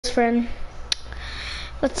best friend.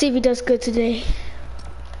 Let's see if he does good today.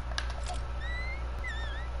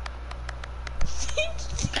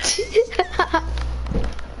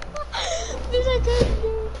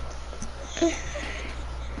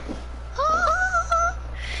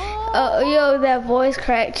 Oh, yo, that voice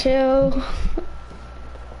crack, chill.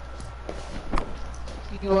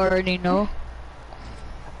 You already know.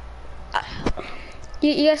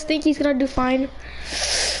 You guys think he's gonna do fine?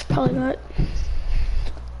 Probably not.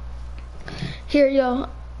 Here, yo,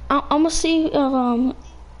 I'm gonna see if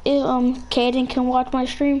Kaden can watch my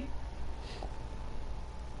stream.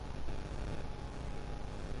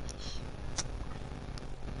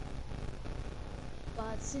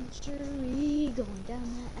 Century, going down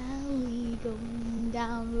the alley, going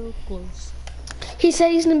down real close. He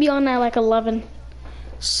said he's gonna be on at like 11,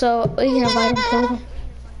 so we can invite him. To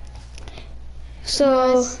so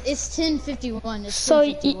no, it's 10:51. It's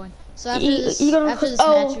 10:51. So after this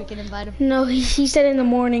match, we can invite him. No, he said in the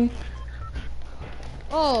morning.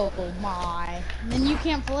 Oh my! Then you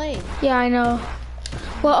can't play. Yeah, I know.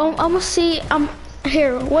 Well, I'm gonna see.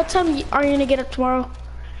 Here. What time are you gonna get up tomorrow?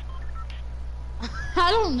 I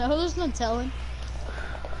don't know. There's no telling.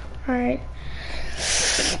 All right.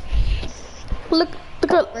 Look! I'm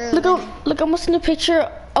gonna send a picture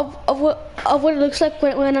of what it looks like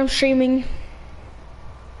when I'm streaming.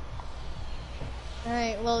 All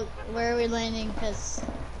right. Well, where are we landing? Cause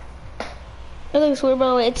it looks weird, by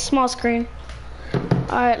the way. It's a small screen.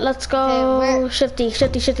 All right, let's go. Okay, shifty. Let's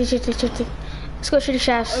go shooty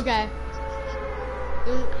shafts. Okay.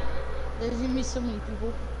 There's gonna be so many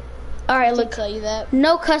people. All right, look. Tell you that.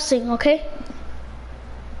 No cussing, okay?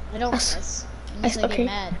 I don't cuss. Unless I get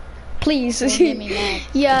mad. Please. Don't get me mad.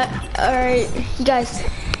 Yeah. All right, you guys.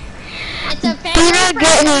 It's a family. Do not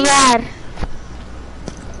get me mad.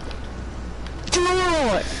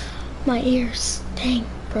 Dude. My ears. Dang,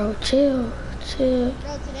 bro. Chill. Bro,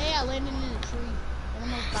 today I landed in a tree. I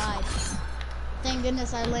almost died. Thank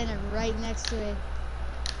goodness I landed right next to it.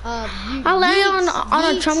 I landed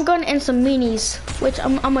on a Trump gun and some minis, which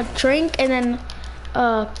I'm gonna drink and then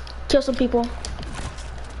kill some people.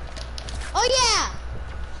 Oh yeah!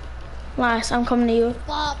 Nice, I'm coming to you.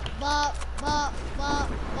 Bop, bop, bop, bop,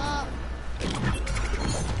 bop.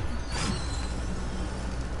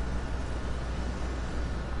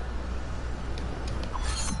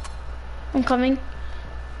 I'm coming.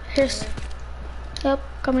 Here's. Yep,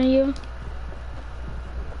 coming to you.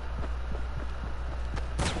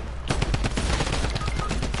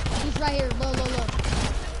 Right here, low.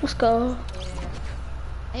 Let's go.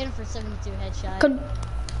 I hit him for 72 headshot. Come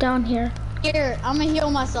down here. Here, I'm gonna heal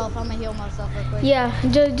myself. real quick. Yeah,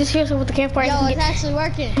 just heal yourself with the campfire. Yo, it's actually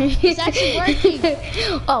working. It's actually working.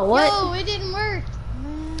 Oh, what? Yo, it didn't work.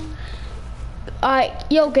 Alright,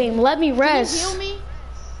 yo, game, let me rest. Can you heal me?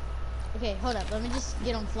 Okay, hold up. Let me just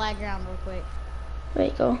get on flat ground real quick. There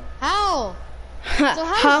you go. How? So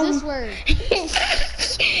how does this work?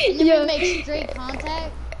 And then we make straight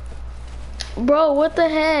contact? Bro, what the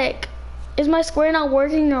heck? Is my square not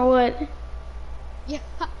working or what? Yeah.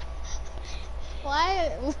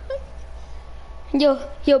 Why?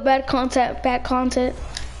 Yo, bad content.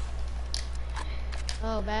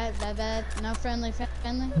 Oh, bad. No friendly. I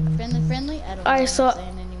don't know Alright, so what I'm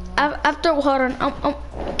saying anymore. after, hold on.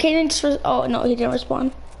 Kaden just, oh no, he didn't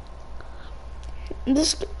respond.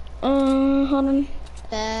 This, hold on.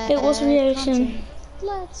 It was reaction.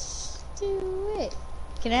 Let's do it.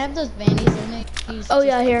 Can I have those bandies in it? Oh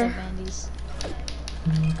yeah, here.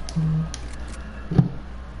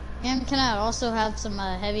 And can I also have some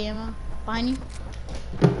heavy ammo behind you?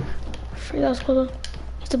 Free that was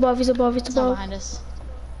He's above. It's not behind us.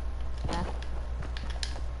 Yeah.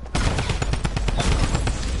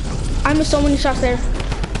 I missed so many shots there.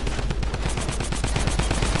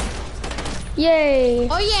 Yay!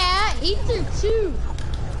 Oh yeah, he threw two.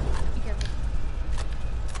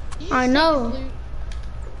 I know.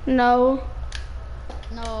 No.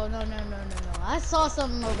 No. I saw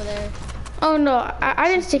something over there. Oh no, I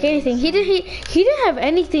didn't take anything. He didn't have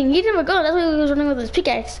anything. He didn't have a gun. That's why he was running with his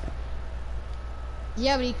pickaxe.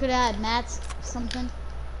 Yeah, but he could have had mats or something.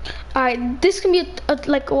 Alright, this can be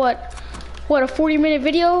like what a 40-minute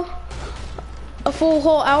video? A full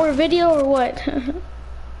whole hour video or what?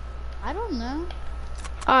 I don't know.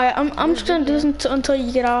 Alright, I'm just gonna do this until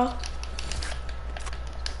you get off.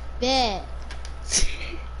 Bet.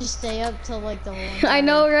 Just stay up till like the whole I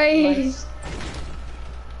know, right?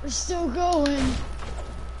 We're still going.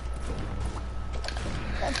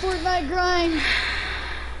 That Fortnite grind.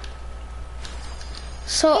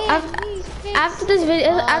 So after this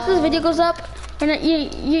video goes up, and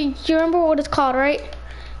you remember what it's called, right?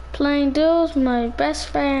 Playing duels with my best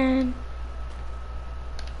friend.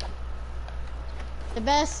 The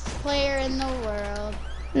best player in the world.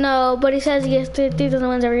 No, but he says he gets 3,000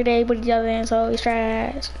 wins every day, but he doesn't, so he's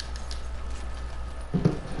trash.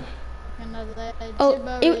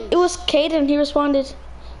 Oh, it was Caden. He responded.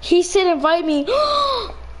 He said invite me.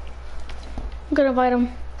 I'm gonna invite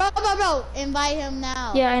him. Bro, invite him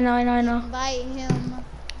now. Yeah, I know. Invite him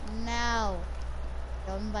now.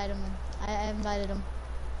 Don't invite him. I invited him.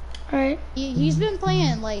 Alright. He's been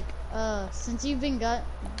playing, like, since you've been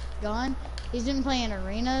gone, he's been playing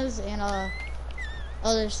arenas and,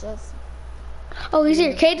 other stuff. Oh, he's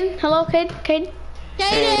here. Caden? Hello, Caden? Caden!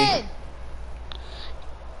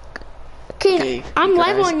 Caden, hey, I'm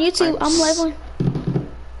live on YouTube. I'm live on.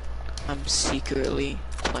 I'm secretly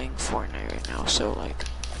playing Fortnite right now, so, like,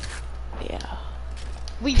 yeah.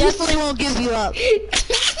 We definitely won't give you up.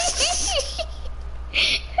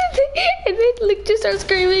 And then like just start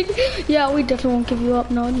screaming. Yeah, we definitely won't give you up.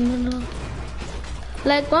 No.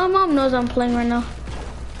 Like my mom knows I'm playing right now.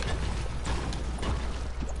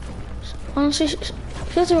 Honestly, she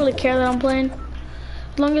doesn't really care that I'm playing.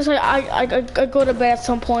 As long as I go to bed at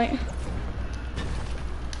some point.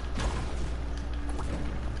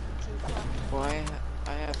 Well,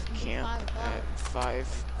 I have camp at 5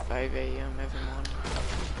 a.m. every morning.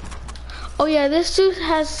 Oh yeah, this dude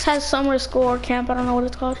has summer school or camp. I don't know what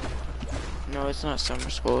it's called. No, it's not summer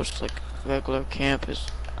school. It's like regular campus.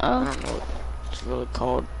 I don't know what it's really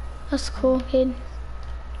called. That's cool, kid.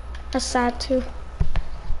 That's sad too.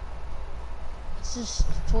 It's just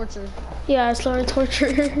torture. Yeah, it's literally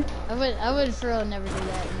torture. I would for real never do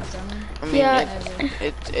that in the summer. I mean, yeah,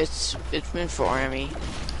 it's meant for army.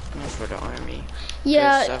 Meant for the army.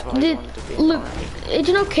 Yeah, did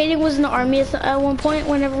you know Katie was in the army at one point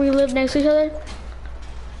whenever we lived next to each other?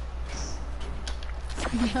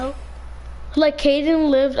 No. Like Caden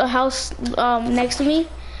lived a house next to me,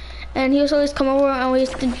 and he used to always come over and we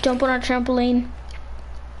used to jump on our trampoline.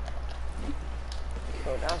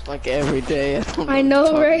 Oh, that's like every day. I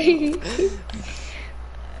know, right?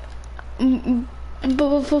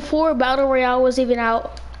 But before Battle Royale was even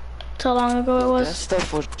out, how long ago it was. That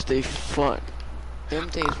stuff was the fun. Them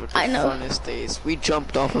days were the funnest days. We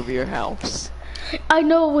jumped off of your house. I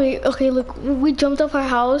know. Wait. Okay. Look, we jumped off our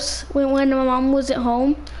house when my mom was at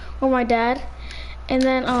home, or my dad, and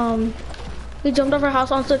then we jumped off our house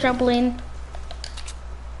onto the trampoline.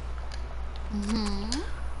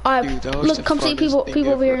 Dude, that was look, come see people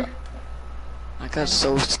over here. I got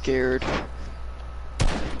so scared.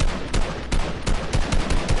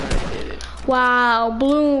 Wow,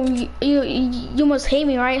 Bloom, you must hate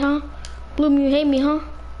me, right, huh? Bloom, you hate me, huh?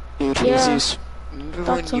 Dude, yeah. Remember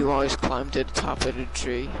when you always climbed to the top of the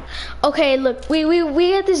tree? Okay, look,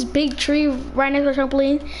 we had this big tree right next to the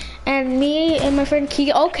trampoline, and me and my friend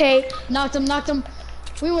Key. Okay. Knocked him.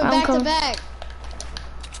 We went back to back.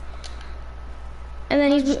 And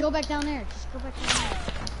then just go back down there.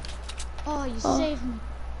 Oh, you saved me.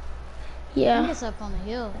 Yeah. I guess up on the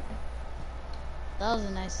hill. That was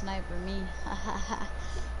a nice snipe for me.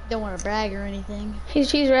 Don't want to brag or anything.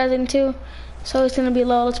 He's razzing too, so he's gonna be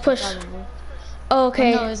low. Let's push. Probably. Oh,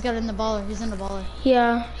 okay. Oh, no, he's got in the baller. He's in the baller.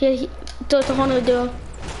 Yeah. It's a whole nother duo.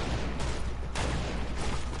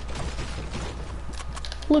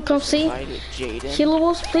 Look, come see.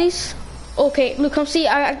 Healables, please. Okay, look, come see.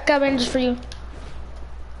 I got bandages for you.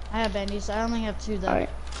 I have bandages. I only have 2 though. All right.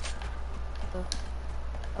 So,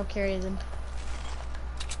 I'll carry them.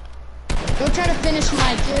 Go try to finish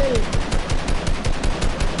my dude.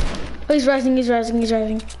 Oh, he's rising.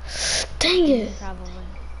 Dang it. Probably.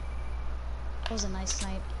 That was a nice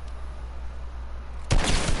snipe.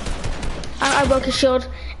 I broke his shield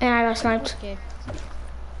and I got sniped. Okay.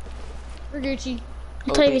 We're Gucci.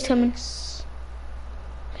 I'll tell you he's coming.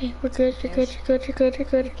 Okay, we're good. You're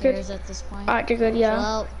good. Cares at this point. Alright, you're good, yeah.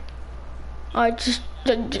 Well, Alright, just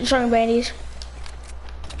showing bandies.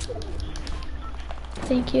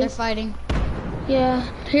 Thank you. they're fighting. Yeah.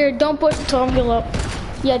 Here, don't push until I'm heal up.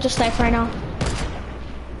 Yeah, just snipe right now.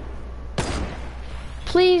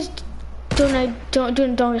 Please don't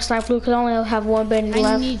get sniped, Luke, because I only have 1 bandage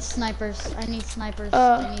left. I need snipers. I need sniper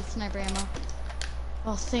ammo.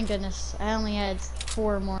 Oh, thank goodness. I only had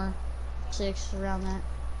 4 more. 6 around that.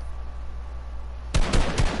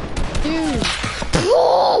 Dude!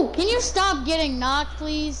 Can you stop getting knocked,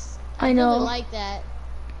 please? I know. I really like that.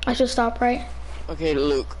 I should stop, right? Okay,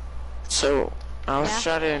 Luke. So, I was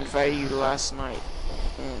trying to invite you last night,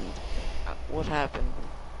 and what happened?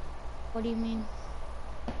 What do you mean?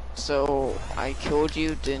 So, I killed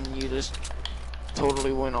you, then you just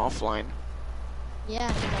totally went offline.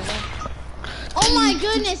 Yeah, Oh my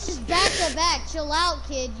goodness, just back to back. Chill out,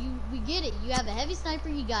 kid. We get it. You have a heavy sniper.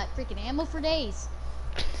 You got freaking ammo for days.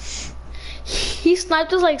 He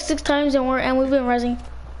sniped us like 6 times and we've been rezzing.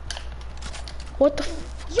 What the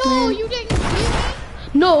Yo, man? you didn't give me?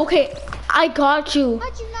 No, okay. I got you.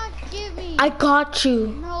 How'd you not give me? I got you.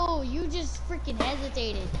 No, you just freaking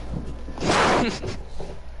hesitated.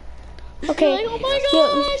 Okay. Like, oh my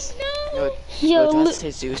gosh, no. No, that's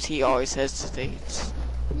Jesus. He always hesitates.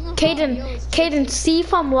 No, Caden, yo, it's Caden, see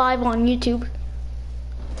if I'm live on YouTube.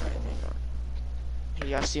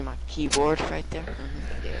 Y'all see my keyboard right there?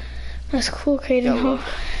 Yeah. That's cool, Caden. Y'all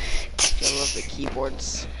Huh? love the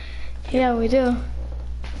keyboards. Yeah, we do.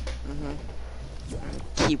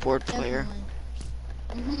 Keyboard player.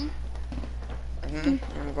 definitely.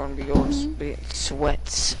 I'm gonna be going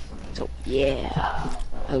sweats. So yeah,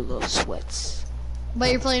 I love sweats.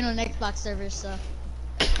 But you're playing on Xbox servers, so.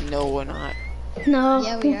 No, we're not. No.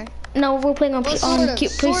 Yeah, we are. No, we're playing on, Well, PC.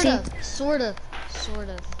 sort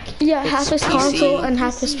of. Yeah, It's half his PC. console and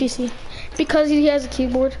half his PC. Because he has a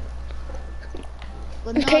keyboard.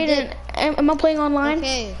 Well, no, Caden, am I playing online?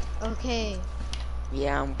 Okay.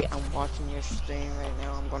 Yeah, I'm watching your stream right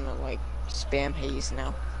now. I'm gonna like spam Haze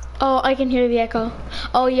now. Oh, I can hear the echo.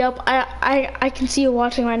 Oh, yep. I can see you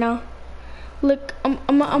watching right now. Look, I'm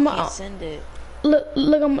Can't send it. look,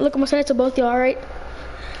 I'm gonna send it to both y'all, alright?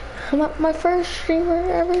 I'm at my first streamer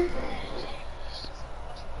ever.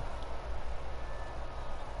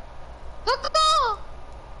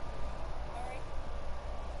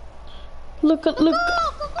 Look.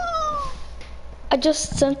 I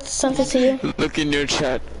just sent it to you. Look in your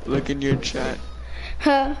chat. Look in your chat.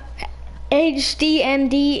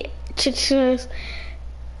 HDND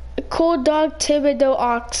Cool Dog Thibodeau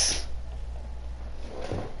Ox.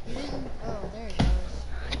 Oh, there it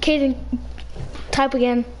goes. Caden, type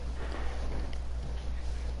again.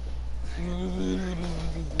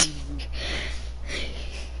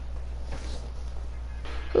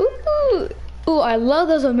 Ooh, I love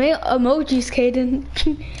those emojis, Caden.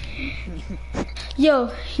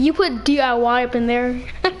 Yo, you put DIY up in there.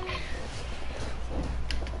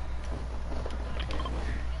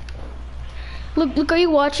 Look, are you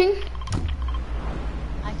watching?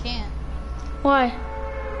 I can't. Why?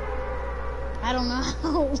 I don't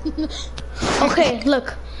know. Okay,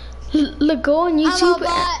 look, go on I'm a YouTube.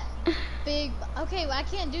 bot. Big. Okay, well, I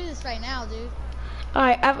can't do this right now, dude. All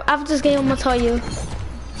right, after this game, I'm gonna tell you.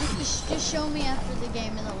 Just show me after the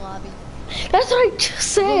game in the lobby. That's what I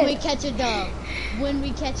just When we said. catch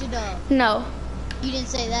a dub. No. You didn't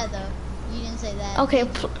say that though. You didn't say that. Okay.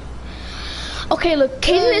 Okay, look,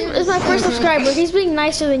 Caden is my first subscriber. He's being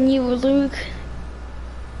nicer than you, Luke.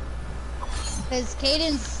 Because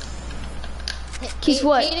Caden's. He's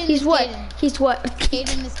what? Caden He's is what? Caden. He's what?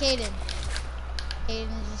 Caden is Caden.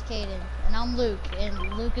 Caden is just Caden. And I'm Luke.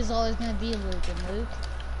 And Luke is always going to be Luke. And Luke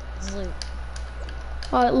is Luke.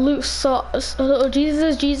 Luke, so Jesus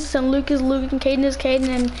is Jesus, and Luke is Luke, and Caden is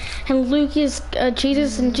Caden, and Luke is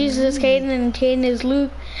Jesus, and Jesus is Caden, and Caden is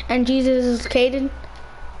Luke, and Jesus is Caden.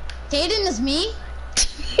 Caden is me?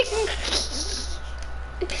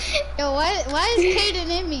 Yo, why is Caden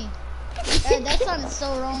in me? That sounded so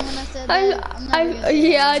wrong when I said that.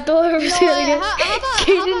 Yeah, I thought I was No, saying it. how about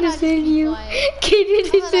Caden is in you.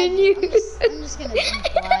 Caden is in you. I'm just gonna be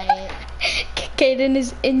quiet. Caden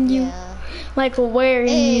is in you. Yeah. Like where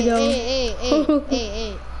in you though?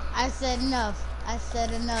 Hey. I said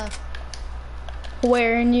enough.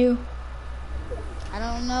 Where in you? I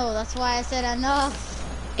don't know. That's why I said enough.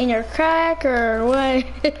 In your crack or what?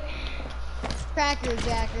 Cracker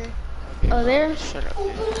Jacker. Oh, there? Shut up.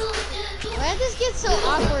 Why did this get so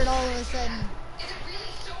awkward all of a sudden?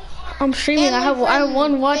 I'm streaming. I have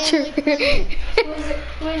one watcher. Family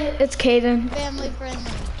It's Caden. friendly.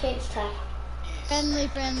 Caden's tough.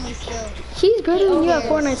 Friendly still. He's better than you at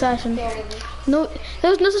Fortnite session. No,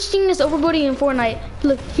 there's no such thing as overboarding in Fortnite.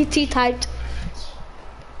 Look, he typed.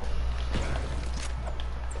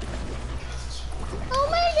 Oh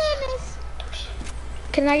my goodness.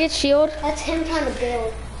 Can I get shield? That's him trying to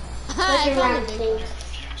build. I found a big one.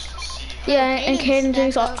 Yeah, and Caden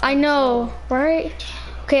drinks all. I know, right?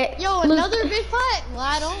 Okay. Yo, Luke- another big pot? Well,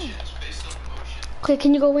 I don't. Okay,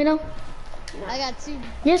 can you go away now? I got two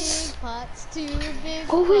Yes. big pots, two big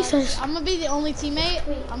Oh, wait, pots. sis. I'm gonna be the only teammate.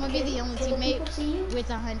 I'm gonna be the only teammate with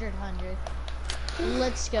 100.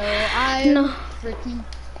 Let's go. I'm No. freaking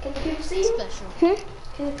Can the people see you? special.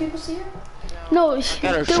 Can the people see you? No, Got a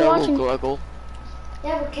they're shovel watching. gluggle.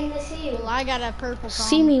 Yeah, but can they see you? Well, I got a purple phone.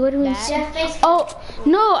 See me? What do you mean? Bat. Yeah, face. Oh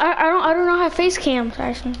no, I don't know how to face cams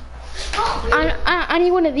actually. I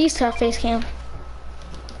need one of these to have face cam.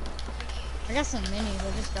 I got some minis.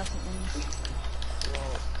 I just got some minis.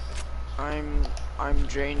 I'm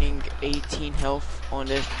draining 18 health on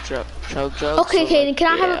this chug jug. Okay, so, Kaden, like, can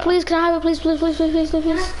I have yeah. it, please? Can I have it, please, please, please, please, please, please,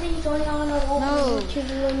 please? Please don't on the wall. No.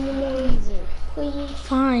 Please. Please.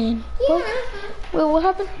 Fine. What? Wait, what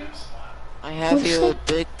happened? I have What'd you you a say?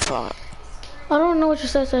 big pot. I don't know what you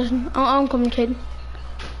said, Session. I'm coming, Kaden.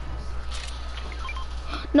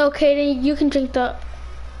 No, Kaden, you can drink the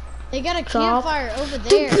They got a Drop. campfire over the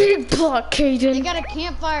there. big block, They Kaden. got a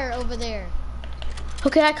campfire over there.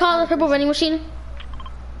 Okay, I call the purple vending machine.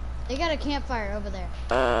 They got a campfire over there.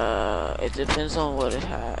 It depends on what it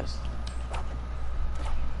has.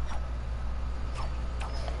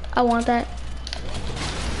 I want that.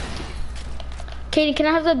 Kaden, can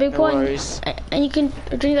I have the big No one? worries. And you can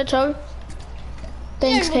drink that chug?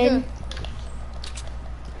 Thanks, Yeah, we'll Kaden.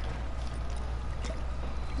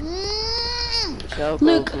 Mm.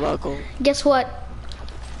 Luke. Gluggle. Guess what?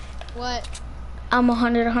 What? I'm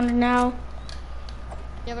 100 now.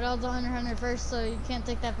 Yeah, but I was 100 first, so you can't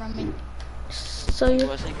take that from me. So It you,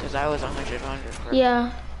 wasn't because I was 100 first.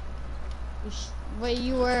 yeah. Wait,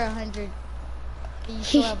 you were 100. You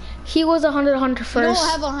still have. He was 100 You first. don't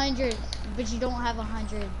have 100, but you don't have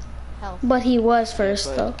 100 health. But he was first,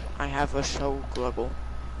 But though. I have a show gluggle.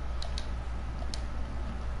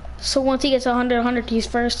 So once he gets 100, he's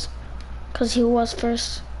first. Because he was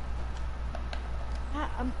first.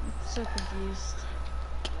 I'm so confused.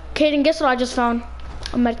 Kaden, guess what I just found?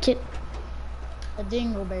 A medkit. A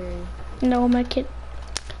dingleberry. No, a medkit.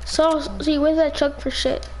 So you where's that chug for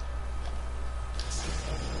shit?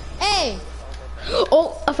 Hey!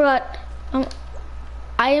 Oh, I forgot.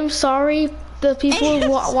 I am sorry the people Hey,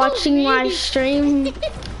 so watching my mean. stream.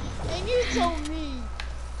 And you told me.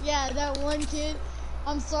 Yeah, that one kid.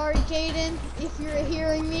 I'm sorry, Kaden, if you're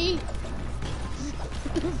hearing me.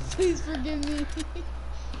 Please forgive me.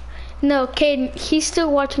 No, Kaden, he's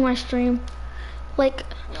still watching my stream. Like,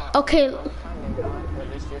 okay, But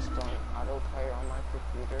it's just on autoplay on my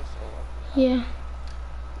computer, so. yeah.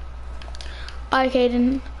 Alright,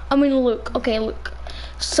 Kaden. I mean, Luke. Okay, Luke.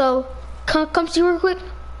 So, come see real quick.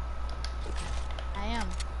 I am.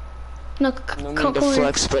 No, No come need to over here.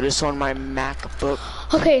 flex, but it's on my MacBook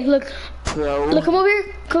Okay, look. Pro. Look, come over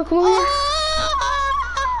here. Come over here.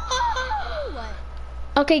 What?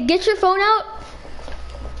 Okay, get your phone out.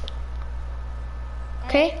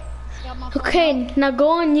 Okay? Got my phone Okay, out. now go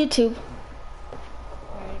on YouTube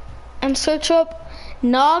Alright. and search up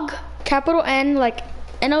Nog, capital N, like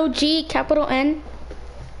N-O-G, capital N,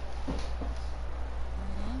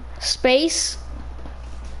 space,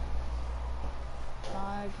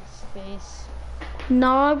 Log space.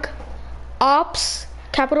 Nog, ops,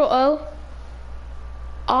 capital O,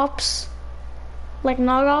 ops, like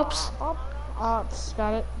Nog ops, Ops,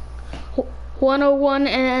 got it. 101,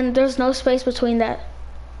 and there's no space between that.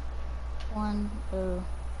 1, 0.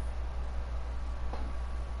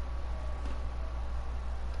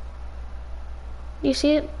 You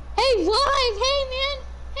see it? Hey, live! Hey, man!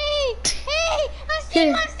 Hey! I see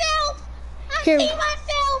Here. myself! I Here. see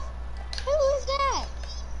myself! Who is that?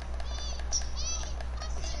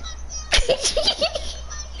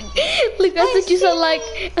 Look, that's what you sound like.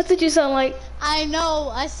 That's what you sound like. I know,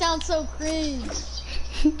 I sound so cringe.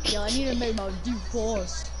 Yo, I need to make my deep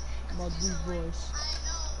voice. My deep voice.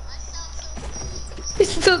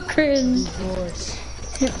 It's so cringe. Deep voice.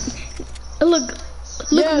 Look,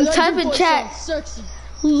 Yeah, that type deep in voice chat. sounds sexy.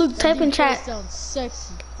 Look, That type in deep voice chat. sounds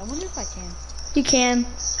sexy. I wonder if I can. You can.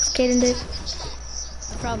 Kaden did.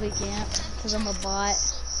 I probably can't, because I'm a bot.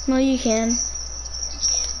 No, you can.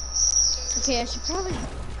 Okay, I should probably...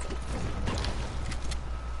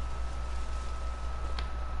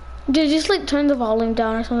 Dude, just like turn the volume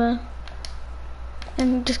down or something.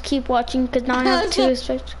 And just keep watching, because now I have two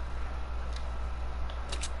restrictions.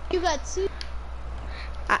 You got 2.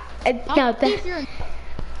 No, If you're...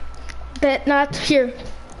 that not here.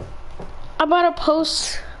 I'm about to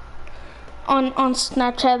post on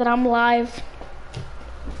Snapchat that I'm live.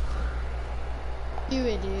 Do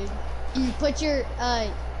it, dude. You put your,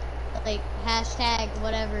 like, hashtag,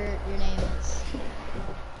 whatever your name is.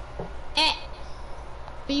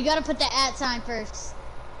 But you gotta put the @ first.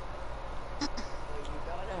 You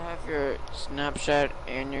gotta have your Snapchat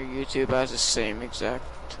and your YouTube as the same exact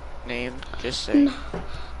name. Just saying.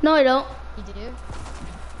 No, I don't. You do?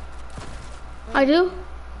 I do.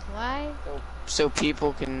 Why? So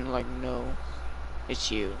people can like know it's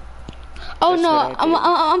you. Oh That's no, what I did.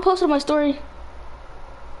 I'm posting my story.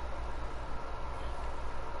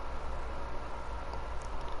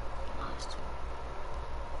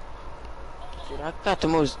 Dude, I got the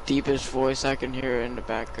most deepest voice I can hear in the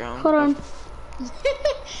background. Hold on.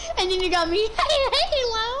 And then you got me. Hey,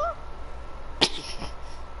 hello.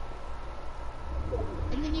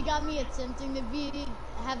 got me attempting to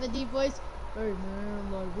have a deep voice. Hey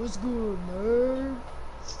man, like what's good, man?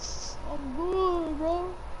 I'm good,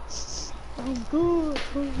 bro. I'm good,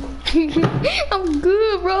 bro. I'm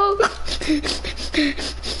good, bro.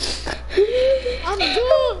 I'm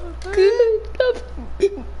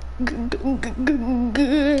good.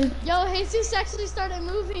 Good. Yo, Jesus actually started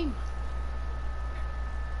moving.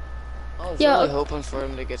 I was Yeah. really hoping for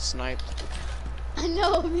him to get sniped. I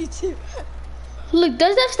know, me too. Look,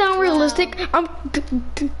 does that sound Wow. realistic? I'm good.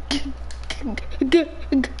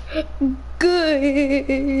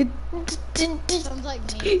 Sounds like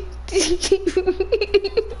me.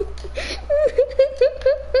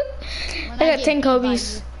 When I got get 10 beat by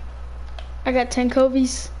Kobe's. you. I got 10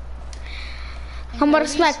 Kobe's. And I'm about to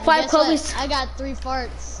Kobe's? smack Well, 5 guess what? Kobe's. I got 3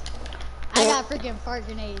 farts. I got freaking fart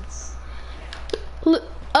grenades. Look,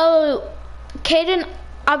 oh, Kaden,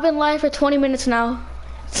 I've been live for 20 minutes now.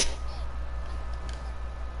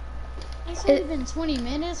 It's only been 20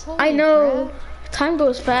 minutes. Holy I know. crap. Time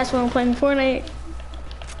goes fast when I'm playing Fortnite.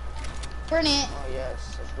 Fortnite. Oh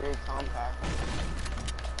yes, it's very compact. I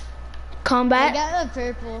Combat. got a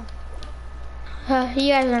purple.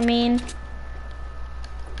 You guys are mean.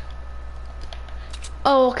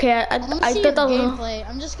 Oh, okay. I want to I see your thought that was. gameplay.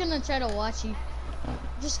 I'm just gonna try to watch you. I'm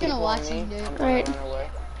just gonna watch you, dude. Alright.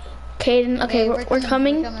 Kaden, okay, we're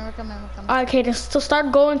coming. We're coming. Alright, Kaden, so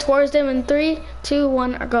start going towards them in 3, 2,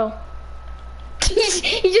 1, or go.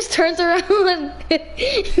 He just turns around.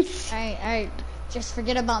 Alright. Just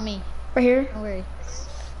forget about me. Right here. Don't worry.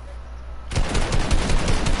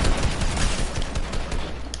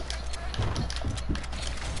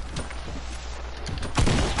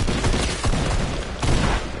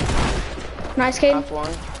 Nice, Kaden. Knocked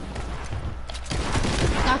one.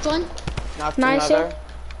 Knocked one. Knocked Nice, another.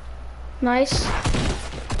 Nice.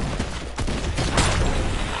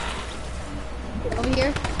 Over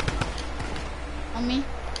here. On me.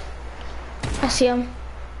 I see him.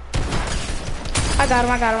 I got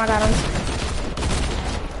him.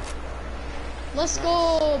 Let's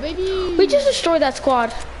go, baby. We just destroyed that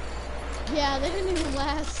squad. Yeah, they didn't even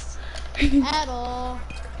last at all.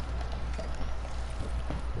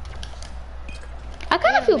 I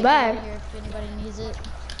kind of feel Make it bad. over here if anybody needs it.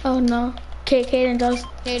 Oh no. Kaden does.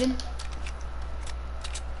 Kaden.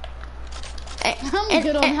 I'm And-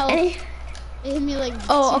 good on and- health. and- It hit me like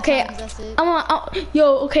Oh, 2 okay. times, that's it.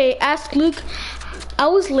 Yo, okay. Ask Luke. I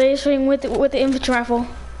was lasering with the infantry rifle.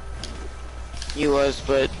 You was,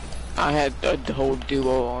 but I had the whole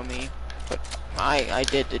duo on me. But I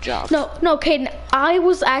did the job. No, Kaden. I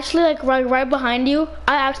was actually like right behind you.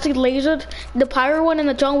 I actually lasered the pyro one and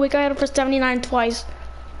the John Wick. I had it for 79 twice.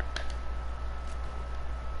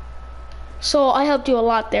 So I helped you a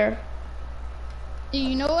lot there. Do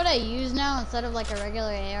you know what I use now instead of like a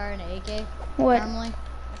regular AR and AK? What? Normally,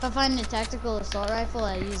 if I find a tactical assault rifle,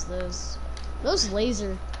 I use those. Those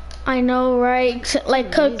laser. I know, right?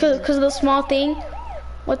 Like, cause of the small thing.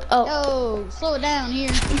 What? Oh. Yo, slow it down here.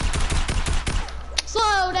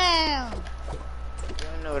 Slow down. You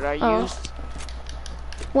don't know what I Oh. used?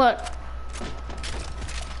 What?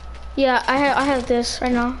 Yeah, I have this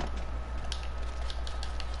right now.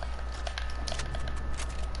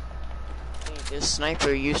 This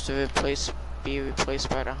sniper used to be replaced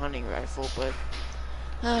by the hunting rifle, but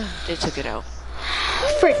they took it out.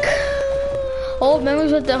 Frick. Old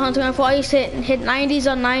memories with the hunting rifle. I used to hit 90s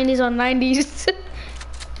on 90s on 90s.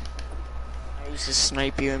 I used to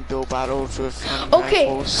snipe you and build battles with hunting Okay,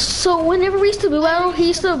 rifles. so whenever we used to do battle, he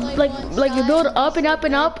used to like build up and up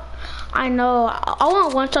and up. I know. I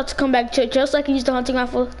want one shot to come back just like he used the hunting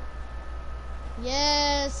rifle.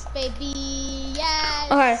 Yes, baby. Yes.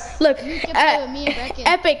 Alright, look. You can play with me and Brecken.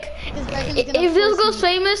 Epic. 'Cause Brecken's gonna If this force goes me.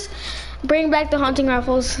 famous, bring back the hunting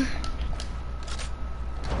rifles.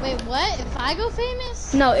 Wait, what? If I go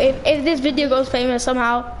famous? No, if this video goes famous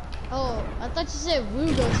somehow. Oh, I thought you said Woo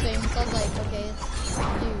goes famous. I was like, okay, it's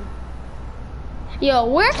you. Yo,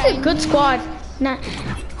 we're actually a good squad. Now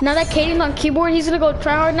that Kaden's on keyboard, he's gonna go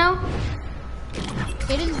try hard now.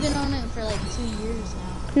 Kaden's been on it for like 2 years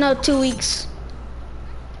now. No, 2 weeks.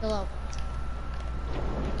 Hello.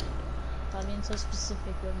 Stop being so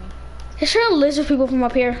specific with me. He's trying to lizard people from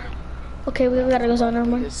up here. Okay, we gotta go zone. Never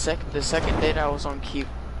mind. The second day that I was on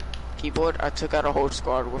keyboard, I took out a whole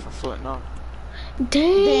squad with a flintlock.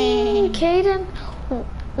 Dang, Kaden.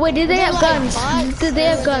 Wait, did they have like guns? bots, Did they or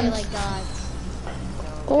have were guns? like gods?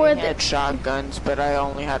 Or I they, had shotguns, but I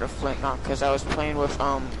only had a flintlock because I was playing with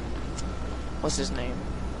what's his name?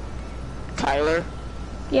 Kyler.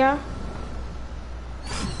 yeah.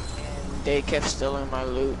 They kept stealing my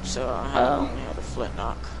loot, so I only had a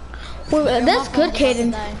flintlock. Wait, that's My good, phone's about to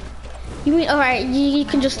Kaden. die. You mean, alright, you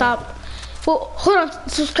can just stop. Well, hold on,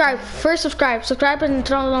 subscribe. First subscribe. Subscribe and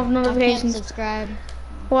turn on I can't notifications. subscribe.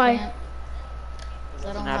 Why? Can't, 'cause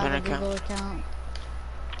I don't Have have an a Google account.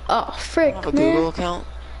 Oh, frick, Have a man. Google account?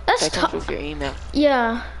 That's That comes tough. with your email.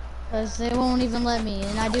 Yeah. Because they won't even let me,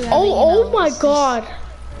 and I do have an Oh email. my It's just- god.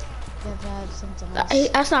 You have to have something else.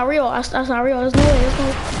 That's not real. That's not real. There's no way. There's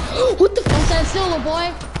no. What the? Don't stand still, little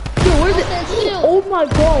boy. Yo, where's Don't it? stand still. Oh my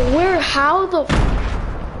god. Where? How the?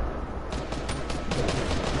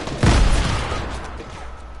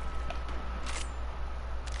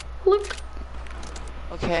 Look.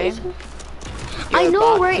 Okay. I You're a know,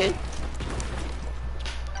 bot right? kid.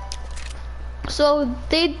 So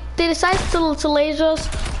they decided to laser us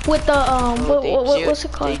with the what's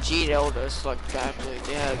it They called? GL'd us like badly.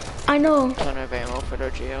 They had I know. a ton of ammo for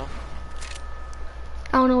their GL.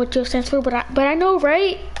 I don't know what Joe stands for, but I know,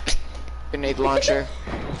 right? Grenade launcher.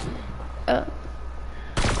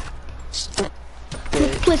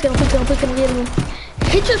 Please get him.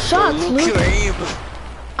 Hit your shots, Look Luke. your aim.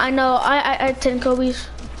 I know. I 10 Kobe's.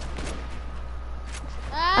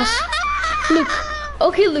 Luke.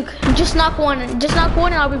 Okay, Luke. Just knock one. Just knock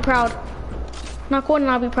one, and I'll be proud. Knock one,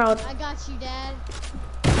 and I'll be proud. I got you, Dad.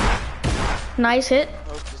 Nice hit.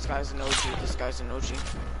 Oh, this guy's an OG. This guy's an OG.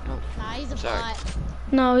 No. Nah, he's a Sorry. bot.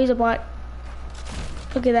 No, he's a bot.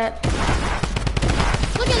 Look at that.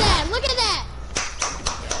 Look at that! Look at that!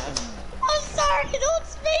 I'm sorry, don't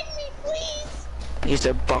spank me, please! He's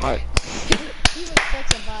a bot. He was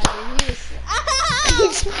such a bot, dude. He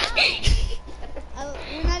was...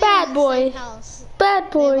 We're not Bad even in the boy. same house. Bad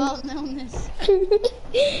They've boy. all known this.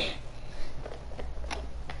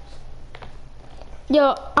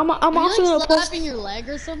 Yo, I'm Were also you gonna like post. slapping your leg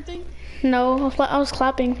or something? No, I was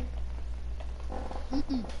clapping.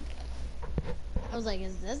 I was like,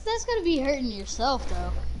 that's gonna be hurting yourself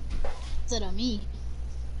though. Instead of me.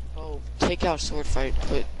 Oh, take out sword fight.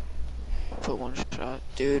 Put one shot,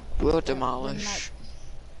 dude. We'll demolish.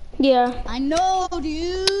 Yeah. I know,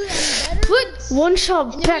 dude. Put one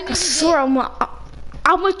shot then back. we I need to swear, I'm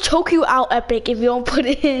gonna choke you out, Epic, if you don't put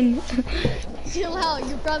it in. Chill out.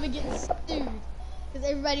 You're probably getting sued. Because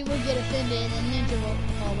everybody will get offended and then Ninja will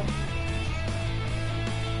call them.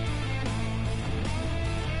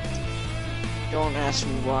 Don't ask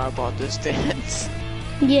me why I bought this dance.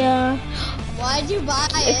 Yeah. Why'd you buy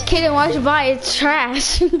it? Kidding, why'd you buy it? It's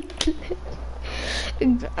trash.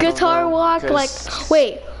 Guitar know, walk, like, 'cause-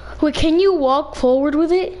 wait, can you walk forward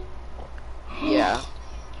with it? Yeah.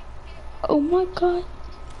 Oh my god.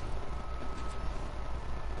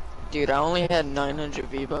 Dude, I only had 900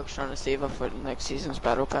 V-Bucks trying to save up for the next season's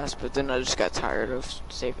Battle Pass, but then I just got tired of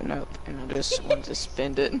saving up, and I just wanted to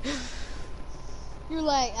spend it. You're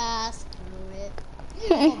like, screw it.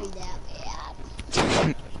 It won't be that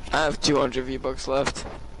bad. I have 200 V-Bucks left.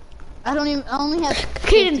 I only have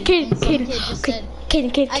 50, Kaden, and some kid just said, I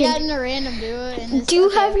got Kaden. in a random duo, and this Do you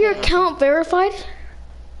okay, have your okay. account verified?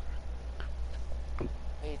 What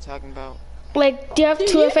are you talking about? Like, do you have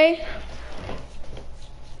 2FA?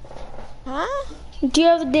 Huh? Do you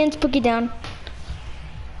have the dance boogie down?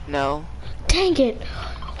 No. Dang it.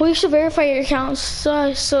 Well, you should verify your account.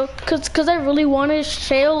 Cause I really wanted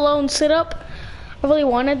Shale Alone sit up. I really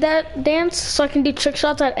wanted that dance so I can do trick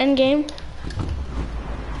shots at end game.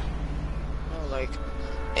 No, like,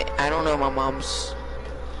 I don't know my mom's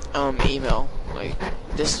email. Like,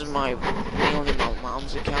 this is mainly my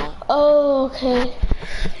mom's account. Oh, okay.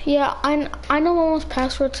 Yeah, I know my mom's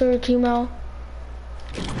password to her Gmail.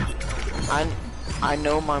 I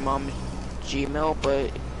know my mom's Gmail,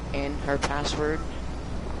 but and her password,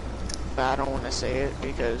 but I don't want to say it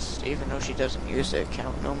because even though she doesn't use the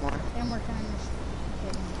account no more, And we're kind of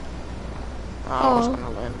I was Oh. gonna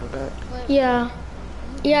land with that. Yeah.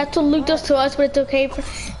 Yeah, that's what Luke does to us, but it's okay for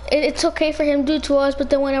it's okay for him to do to us, but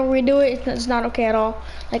then whenever we do it, it's not okay at all.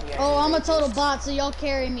 Like, Oh, I'm a total bot, so y'all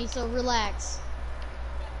carry me, so relax.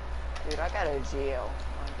 Dude, I got a GL.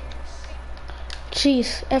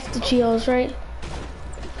 jeez, F the GLs, right?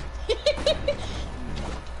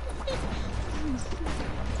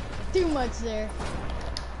 Too much there.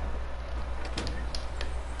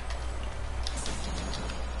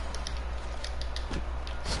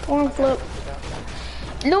 Storm flip.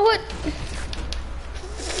 You know what?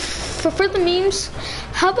 For the memes,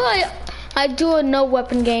 how about I do a no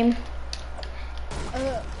weapon game?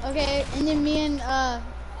 Okay, and then me and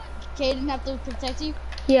Kaden have to protect you?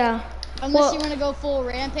 Yeah. Unless Well- you want to go full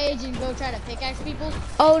rampage and go try to pickaxe people?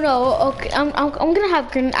 Oh no. Okay. I'm gonna have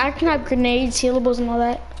I can have grenades, healables, and all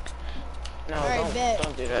that. No, Alright, bet.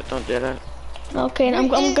 don't do that. Don't do that. Okay. And I'm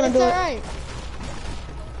gonna It's do it. alright.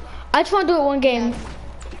 I just want to do it one game.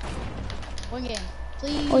 One game.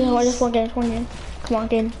 Please. Oh yeah, just one game, one game. Come on,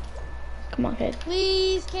 game. Come on, kid.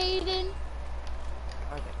 Please, Caden.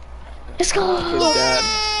 Let's go.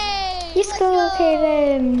 Yay! Let's go,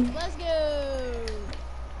 Caden. Let's go.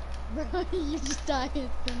 Bro, you just died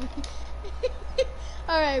for me.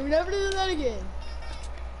 Alright, we're never doing that again.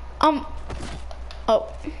 Oh.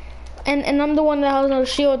 And I'm the one that has no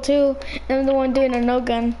shield too. And I'm the one doing a no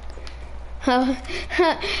gun.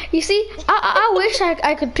 You see, I wish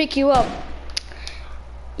I could pick you up.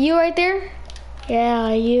 You right there?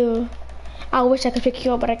 Yeah, you. I wish I could pick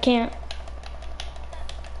you up, but I can't.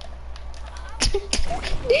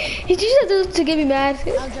 Did you just do to get me mad?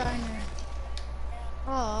 I'll join her.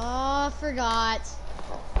 Oh, I forgot.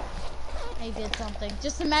 I did something.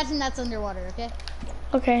 Just imagine that's underwater, okay?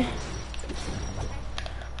 Okay.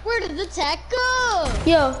 Where did the tech go?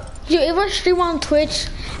 Yo, if I stream on Twitch,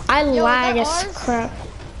 I Yo, lag is as that ours? crap.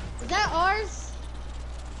 Is that ours?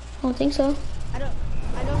 I don't think so. I don't.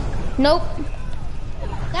 Nope.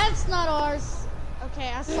 That's not ours. Okay,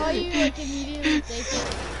 I saw you like immediately take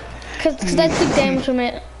it. Cause that's the damage from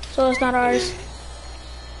it, so it's not ours.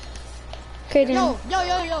 Okay, then. Yo,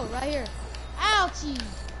 right here. Ouchie.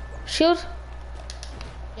 Shield?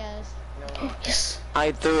 Yes. Oh, yes.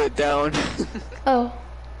 I threw it down. Oh.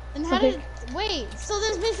 And how Okay. did? Wait. So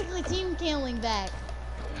there's basically team killing back.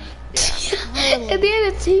 At the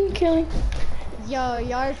end of team killing. Yo,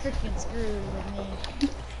 y'all are freaking screwed with me.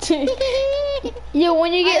 Yo,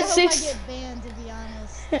 when you I get hope six, I get banned, to be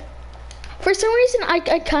honest. for some reason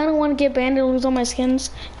I kind of want to get banned and lose all my skins,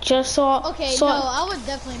 just so. Okay, so no, I would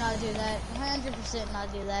definitely not do that. 100%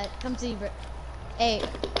 not do that. Come see, bro. Hey,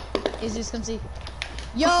 Jesus, come see.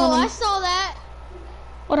 Yo, I saw that.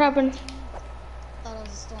 What happened? Thought it was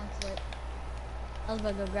a storm flip. I was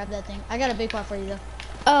about to go grab that thing. I got a big pot for you though.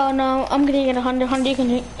 Oh no, I'm gonna get 100. 100. You can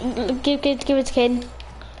give it to Caden.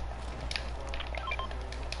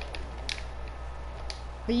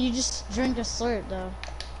 But you just drink a slurp though.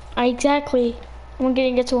 Exactly. I'm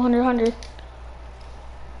gonna get to 100. 100.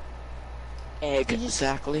 Egg,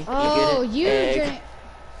 exactly. Oh, you get it? Egg. drink.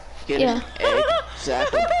 Get Yeah. it? Egg,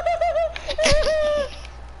 exactly.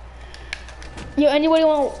 Yo, anybody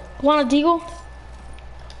want a deagle?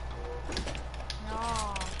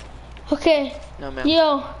 No. Okay. No, ma'am.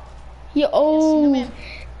 Yo. Oh. no, ma'am.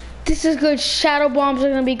 This is good. Shadow bombs are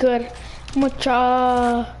gonna be good. How much?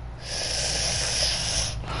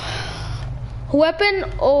 Weapon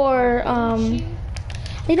or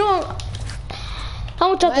you know,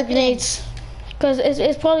 how much are the grenades? Because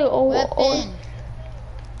it's probably Weapon.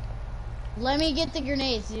 Let me get the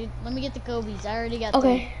grenades, dude. Let me get the Kobe's. I already got.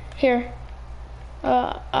 Okay, here.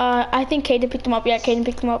 I think Caden picked them up. Yeah, Caden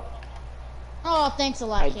picked them up. Oh, thanks a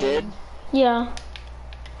lot, I Caden. did. Yeah.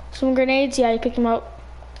 Some grenades. Yeah, you picked them up.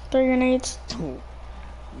 3 grenades. No.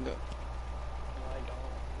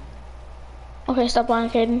 Okay, stop lying,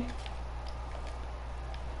 Caden.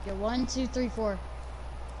 Yeah, 1, 2, 3, 4.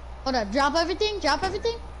 Hold up. Drop everything. Drop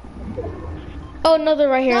everything. Oh no, they're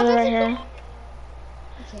right here. Drop They're right everything?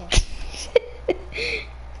 here. Okay.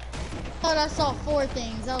 Thought I saw 4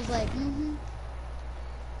 things. I was like,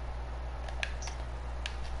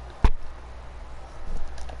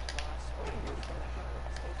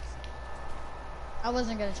 I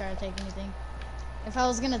wasn't gonna try to take anything. If I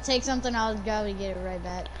was gonna take something, I would probably get it right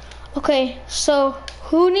back. Okay, so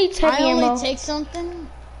who needs heavy I only ammo? take something.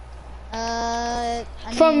 I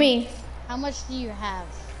From mean, me. How much do you have?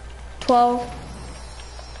 12.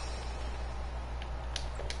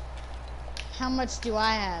 How much do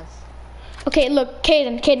I have? Okay, look,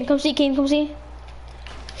 Caden, come see, Caden, come see.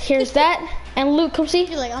 Here's that, and Luke, come see.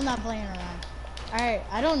 You're like, I'm not playing around. Alright,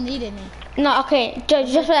 I don't need any. No, okay,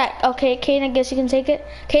 just for that. Okay, Caden, I guess you can take it.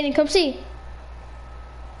 Caden, come see.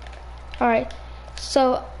 All right,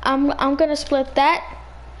 so I'm gonna split that,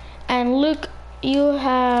 and Luke, you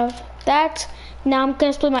have that. Now I'm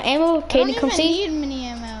gonna split my ammo. Caden, come see. I don't even need mini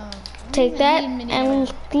ammo. Take that,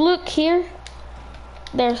 and Luke here.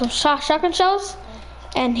 There's some shotgun shells,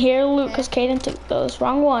 and here Luke, cause Caden took those.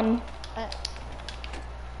 Wrong one.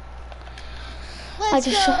 Let's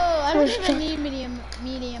just go! shot- I don't just even need mini ammo!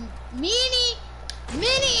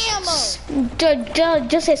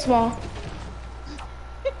 Just say small.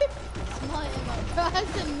 Small ammo. Bro, I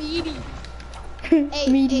said meaty. Hey,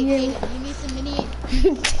 Medium. hey, you need some mini...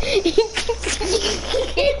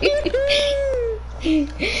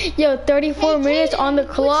 Yo, 34 minutes on the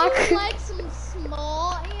clock. Would you like some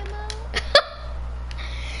small ammo?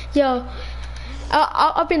 Yo,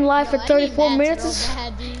 I've been live for Yo, I need 34 mats minutes. real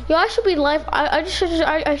bad, dude. Yo, I should be live. I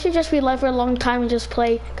should just be live for a long time and just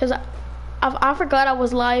play, cause I forgot I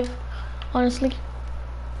was live, honestly.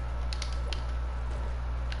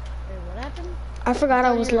 Wait, what happened? I I forgot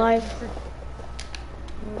I was live.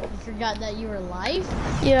 You forgot that you were live?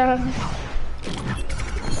 Yeah.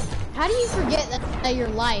 How do you forget that you're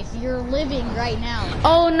live? You're living right now.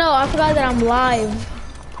 Oh no, I forgot that I'm live.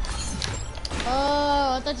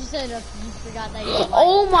 Oh, I thought you said you forgot that you were live.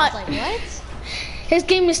 Oh my. I was like, what? This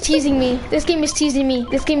game is teasing me. This game is teasing me.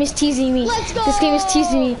 This game is teasing me. Let's go! This game is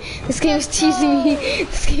teasing me. This game is Let's teasing me. go!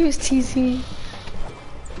 This game is teasing me.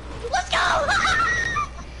 Let's go!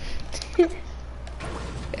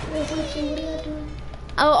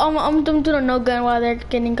 Oh, I'm doing a no gun while they're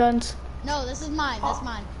getting guns. No, this is mine. That's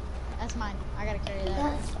mine. That's mine. I gotta carry that.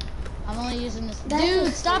 That's, I'm only using this. That's Dude,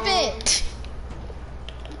 a stop it!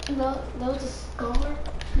 no, that was a score.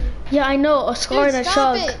 Yeah, I know a scar Dude, and a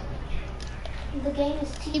stop chug. it! The game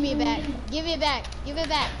is Give me it back. Give it back. Give it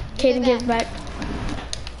back. Kaden, give it back.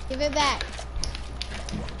 Give it back.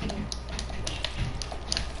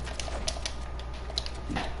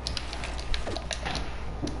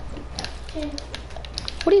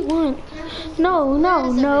 What do you want? No, no, Where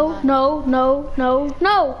is no, everybody? no, no, no,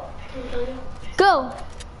 no. Go.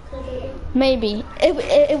 Maybe.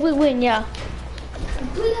 If we win, yeah.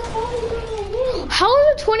 How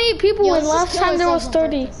are there 28 people Yo, when let's last just kill time there was ourselves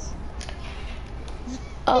on 30? purpose.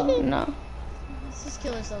 Oh no. Let's just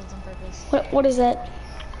kill ourselves on purpose. What is that?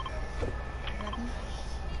 What happened?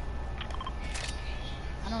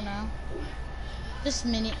 I don't know. Just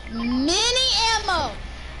mini ammo.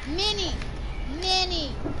 Mini.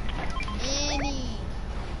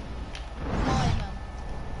 Small ammo.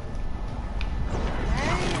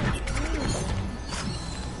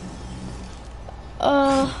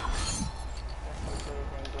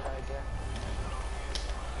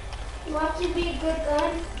 You want to be a good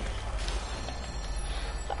gun?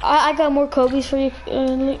 I got more Kobe's for you,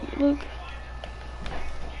 Luke. I'm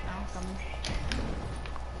coming.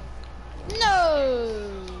 No.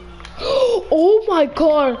 Oh my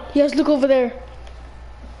God! Yes, look over there.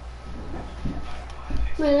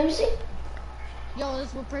 Wait, let me see. Yo,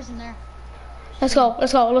 there's one person there. Let's go.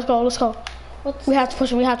 Let's go. Let's go. Let's go. What's, We have to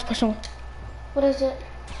push him. We have to push him. what is it?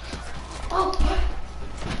 Oh,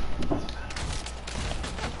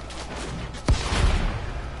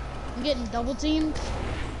 I'm getting double teamed.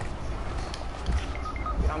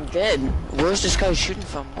 I'm dead. Where's this guy shooting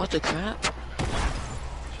from? What the crap?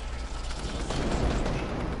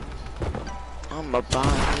 I'm a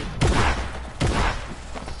body.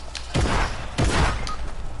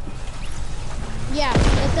 Yeah,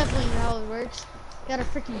 that's definitely how it works. Got a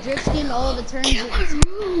freaking drip skin, all of the turns. Get in my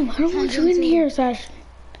room. I don't want you in here, Sash.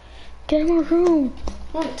 Get in my room.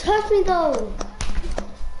 don't touch me though.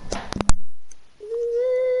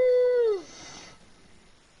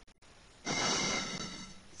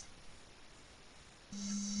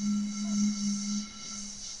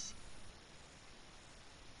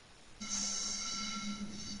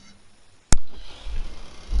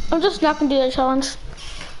 I'm just not gonna do that challenge.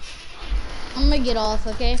 I'm gonna get off,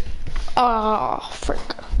 okay? Oh, frick.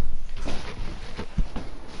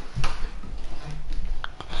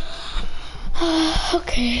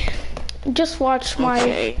 Okay. Just watch my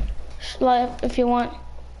Okay. live if you want.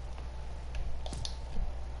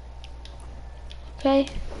 Okay.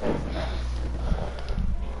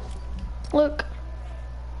 Luke.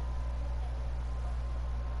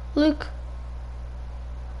 Luke.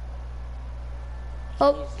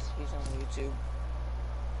 Oh, He's on YouTube.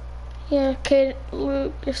 yeah, Kate,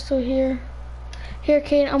 Luke is still here. Here,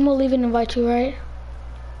 Kate, I'm gonna leave and invite you, right?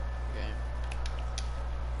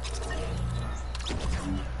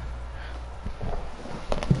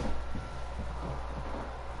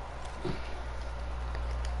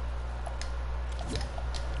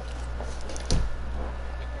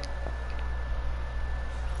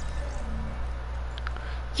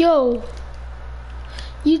 Yo,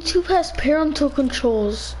 YouTube has parental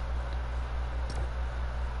controls.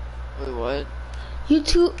 Wait, what?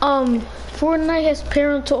 YouTube, Fortnite has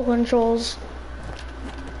parental controls.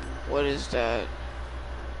 What is that?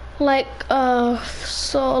 Like,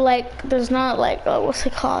 so, like, there's not, like, what's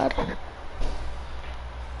it called?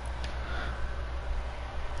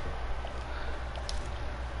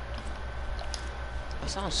 I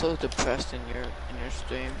sound so depressed in your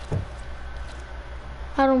stream.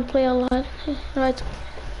 I don't play a lot. Right.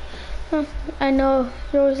 I know,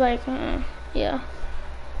 you're always like, yeah. Yeah.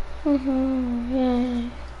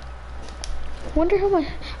 Wonder how much,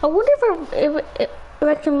 I wonder if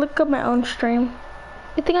I can look up my own stream.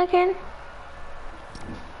 You think I can?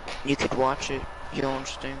 You could watch it, your own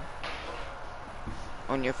stream.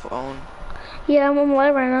 On your phone. Yeah, I'm on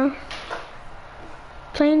live right now.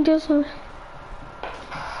 Playing this one.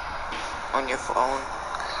 On your phone.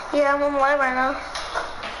 Yeah, I'm on live right now.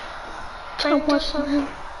 I'm watching him.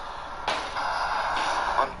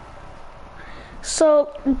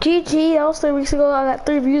 So GG, that was 3 weeks ago. I got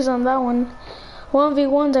 3 views on that one.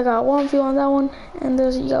 1v1s, I got 1 view on that one, and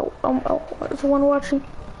there's you got if you want watching.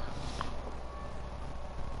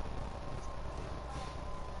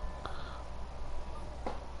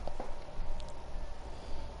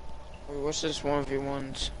 What's this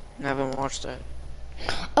 1v1s? I haven't watched that.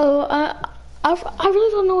 Oh, I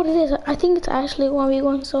really don't know what it is. I think it's actually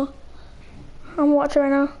 1v1, so I'm watching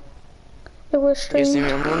right now. It was streaming.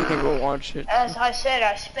 I'm gonna go watch it. As I said,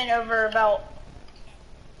 I spent over about.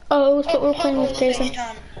 Oh, it was what we're playing with Jason.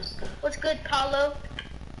 What's good, Paulo?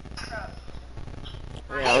 Yeah,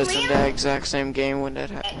 I was in that exact same game when that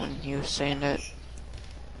happened, when he was saying that.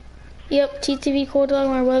 Yep, TTV Cold Dog,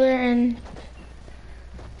 my brother, and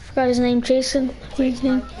forgot his name, Jason. I think his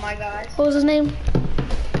name. My guys. What was his name?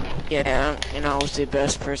 Yeah, and I was the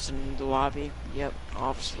best person in the lobby. Yep,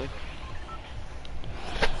 obviously.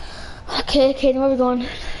 Okay, where are we going?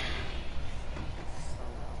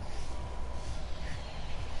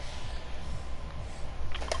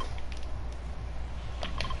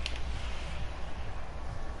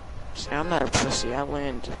 See, I'm not a pussy. I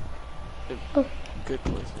land the good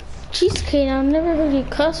places. Jeez, Kaden, I've never heard you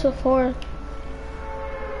cuss before.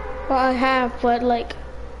 Well, I have, but like,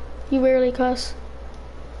 you rarely cuss.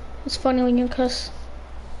 It's funny when you cuss.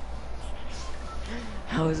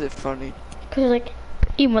 How is it funny? Cause you're like,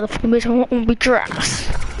 you motherfucking bitch, I won't beat your ass.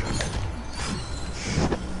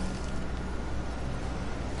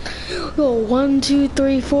 Yo, 1, 2,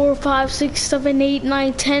 3, 4, 5, 6, 7, 8,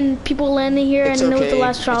 9, 10 people landing here, It's and okay. it was the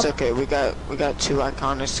last drop. It's okay. We got 2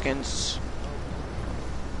 iconic skins.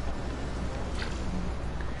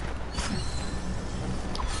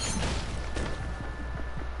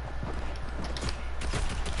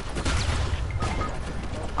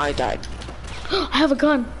 I died. I have a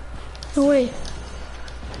gun. No way.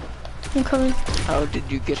 I'm coming. How did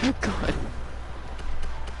you get a gun?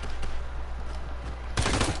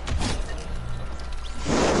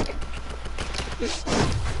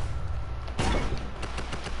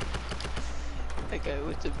 That guy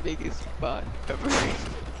was the biggest bot ever.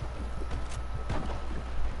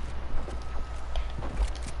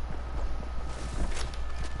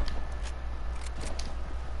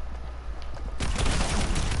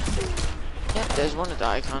 Yeah, there's one of the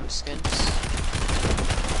icon skins.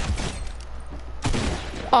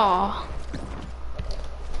 Aw.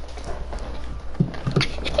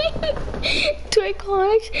 To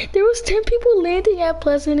iconics, there was 10 people landing at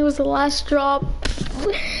Pleasant. It was the last drop.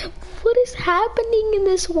 What is happening in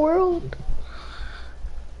this world?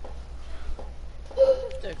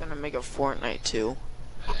 They're gonna make a Fortnite too.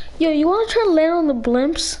 Yo, you wanna try to land on the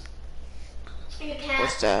blimps?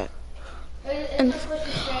 What's that? And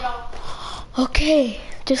okay,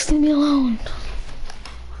 just leave me alone.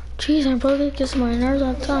 Jeez, my brother gets my nerves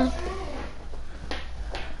all the time.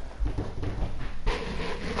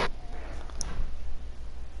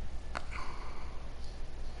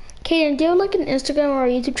 Kaden, do you have like an Instagram or a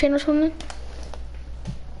YouTube channel or something?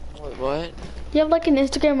 Wait, what? Do you have like an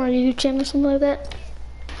Instagram or a YouTube channel or something like that?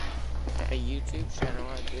 A YouTube channel,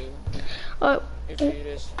 I do. If you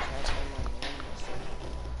just type in my name,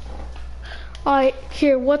 Alright,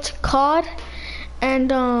 here, what's it called?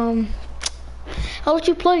 And how would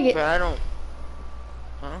you plug it? but I don't.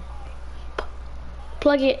 Huh?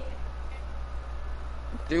 Plug it.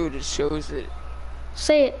 Dude, it shows it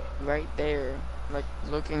Say it. right there. Like,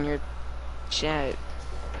 look in your chat.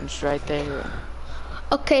 It's right there.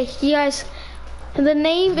 Okay, you guys, the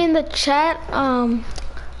name in the chat,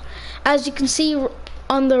 as you can see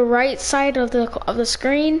on the right side of the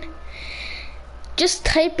screen, just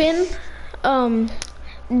type in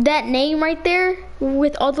that name right there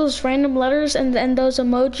with all those random letters and those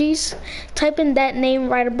emojis. Type in that name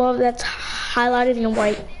right above that's highlighted in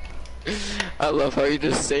white. I love how you're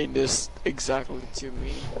just saying this exactly to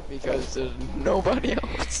me because there's nobody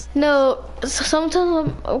else. No,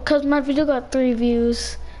 sometimes because my video got 3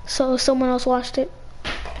 views, so someone else watched it.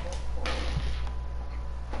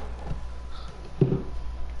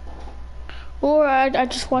 Or I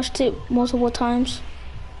just watched it multiple times,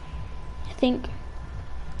 I think.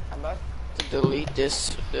 I'm about to delete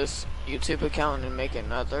this YouTube account and make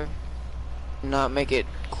another. Not make it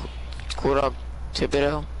Cool Dog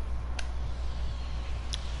Thibodeau.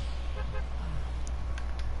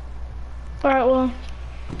 Alright, well,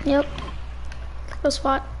 yep. Good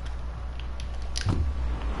spot.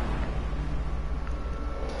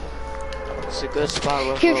 It's a good spot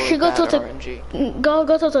with Here, really go bad Tilted. RNG.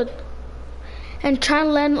 Go Tilted. And try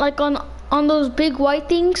and land like on those big white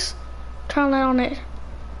things. Try and land on it.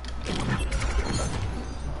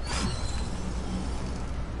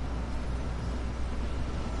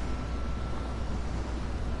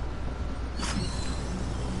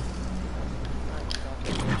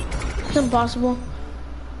 It's impossible.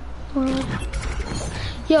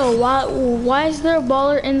 Yo, why is there a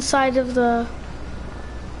baller inside of the...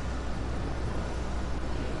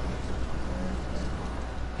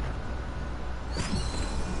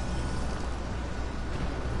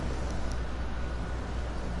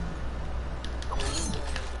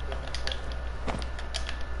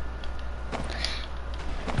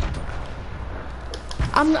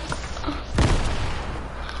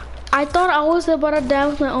 I thought I was about to die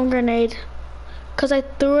with my own grenade. Cause I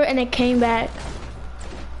threw it and it came back.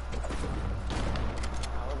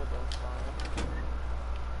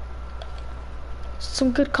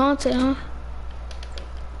 Some good content, huh?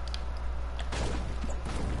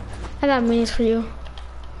 I got minis for you.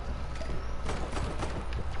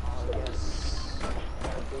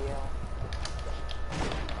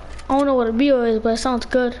 I don't know what a BO is, but it sounds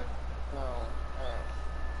good.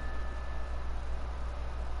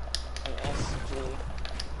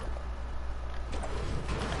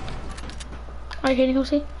 Alright, can you come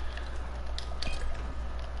see?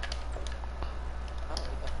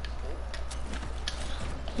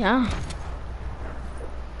 Yeah.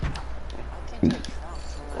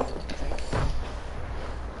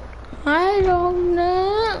 I don't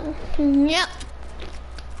know. Yep.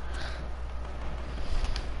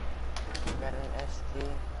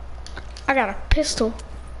 I got a pistol.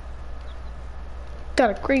 Got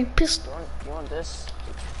a green pistol. You want this?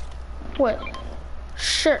 What?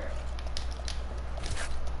 Sure.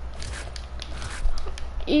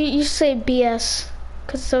 You say BS,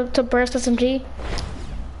 cause it's a burst SMG.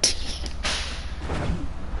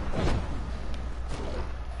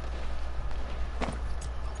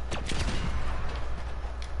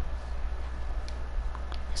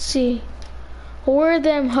 See, where are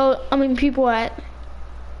them people at?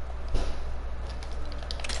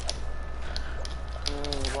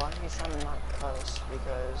 Why is I'm not close?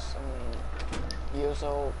 Because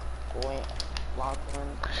Yuzo, Gwent, Lachlan.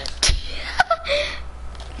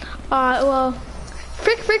 Well,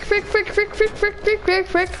 frick.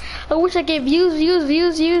 I wish I gave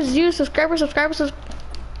views, subscribers.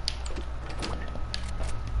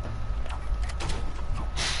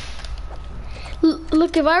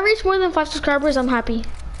 Look, if I reach more than 5 subscribers, I'm happy.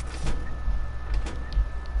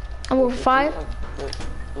 I'm over 5.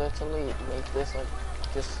 Literally make this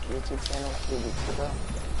YouTube channel 2 weeks ago.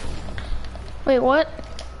 Wait, what?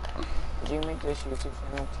 Did you make this YouTube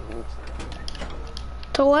channel 2 weeks ago?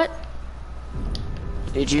 To what?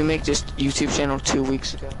 Did you make this YouTube channel 2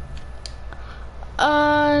 weeks ago?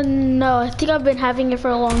 No. I think I've been having it for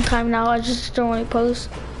a long time now. I just don't really post.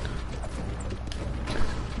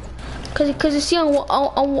 Cause you see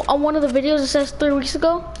on one of the videos it says 3 weeks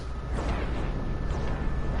ago.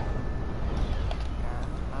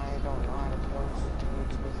 I don't know how to post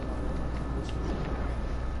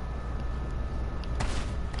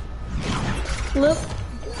YouTube. Look.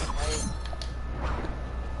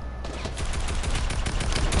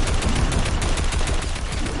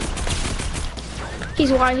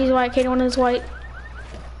 He's white. K1 is white.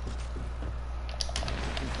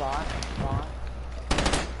 Bot.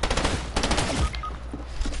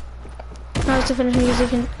 Now to finish him, you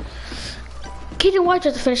can. K1 white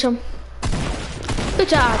just to finish him. Good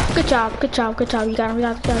job. You got him.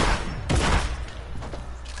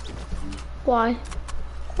 Why?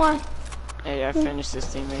 Hey, I finished this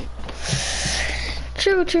teammate.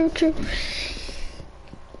 True. It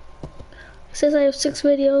says I have 6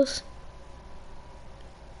 videos.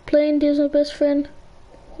 Playing deals with my best friend.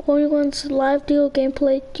 Only one's live deal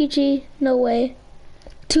gameplay. GG. No way.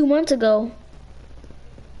 2 months ago.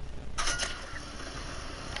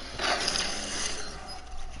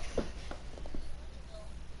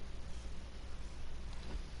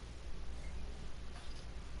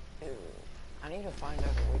 I need to find out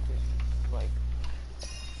a way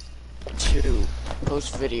to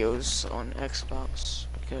post videos on Xbox,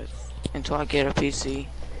 because until I get a PC,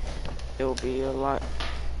 it will be a lot.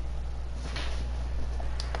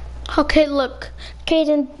 Okay, look,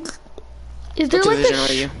 Caden, is there What like division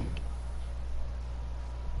are you?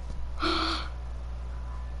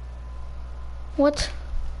 What?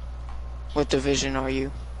 What division are you?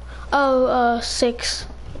 Oh, 6.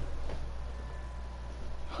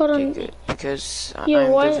 Hold on. Okay, good, because Yeah,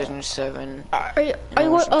 I'm why- Division 7. Are you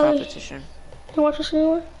and what? some competition. You watch this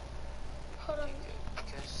anymore?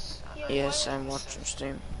 Yes, I'm watching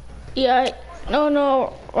stream. Yeah.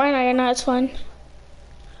 No. Right now you're not. It's fine.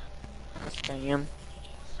 I am.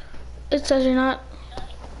 It says you're not.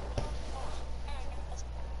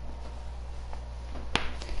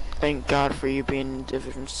 Thank God for you being in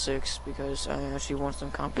Division 6, because I actually want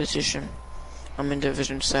some competition. I'm in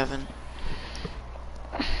Division 7.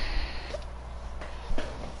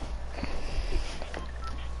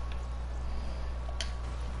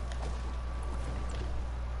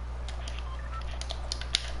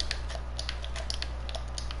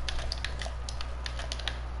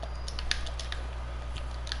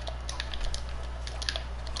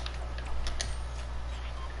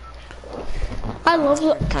 I love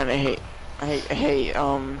kind of hate. I hate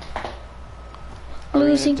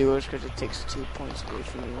losing. arena duos because it takes 2 points away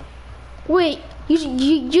from you. Wait,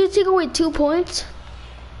 you take away 2 points?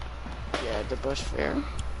 Yeah, the bush fair.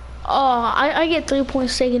 Oh, I get 3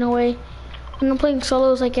 points taken away. When I'm playing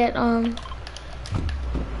solos, I get 2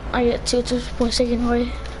 points taken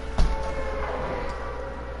away.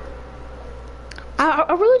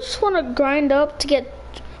 I really just want to grind up to get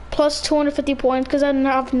plus 250 points because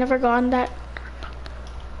I've never gotten that.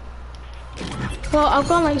 Well, I've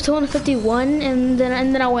gone like 251 and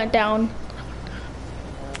then I went down.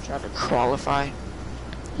 Try to qualify.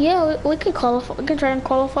 Yeah, we can qualify. We can try and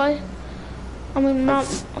qualify. I mean, not.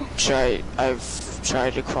 I've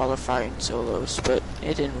tried to qualify in solos, but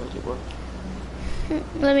it didn't really work.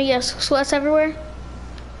 Let me guess. Sweats everywhere.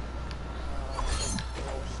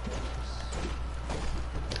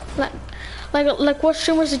 Like what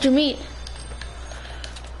streamers did you meet?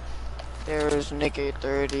 There's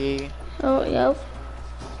Nick830. Oh, yep.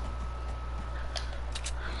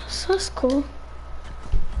 So that's cool.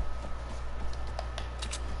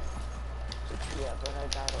 Yeah, but I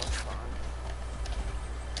died on spawn.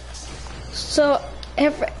 So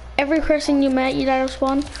every person you met, you died of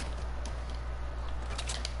spawn.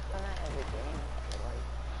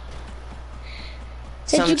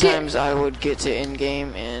 Sometimes I would get to end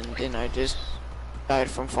game and then I just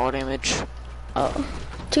died from fall damage. Oh,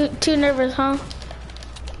 too nervous, huh?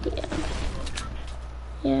 Yeah.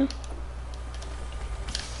 Yeah.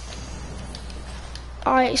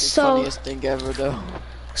 All right, It's the so. funniest thing ever, though.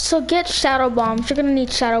 So get shadow bombs. You're gonna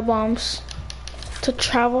need shadow bombs to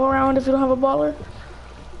travel around if you don't have a baller.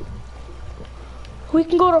 We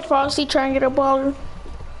can go to Frosty, try and get a baller.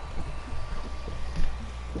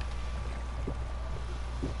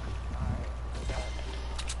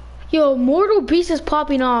 Yo, Mortal Beast is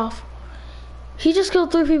popping off. He just killed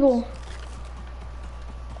 3 people.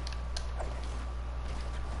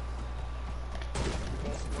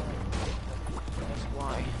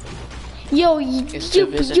 Why? Yo, It's your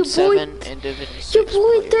Division boy, 7 and Division 6 your boy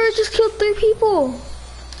players. there just killed 3 people.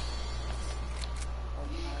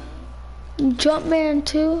 Jumpman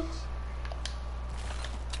too.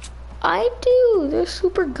 I do. They're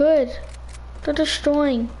super good. They're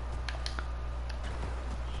destroying.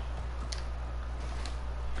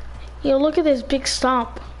 Yo, look at this big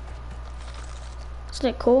stomp. Isn't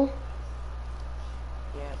it cool?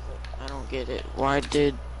 Yeah, but I don't get it. Why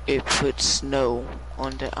did it put snow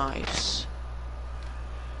on the ice?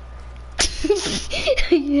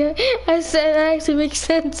 Yeah, I said that actually makes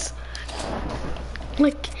sense.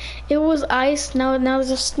 Like, it was ice, now there's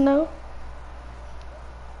just snow.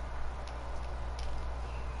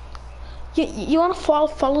 You wanna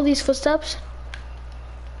follow these footsteps?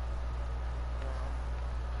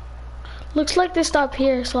 Looks like they stop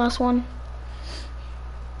here, it's the last one.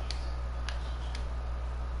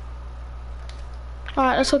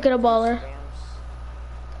 Alright, let's go get a baller.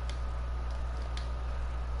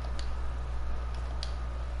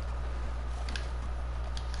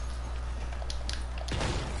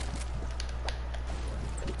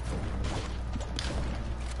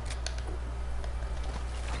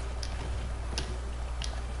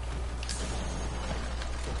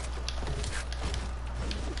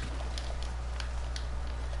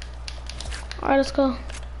 Alright, let's go. You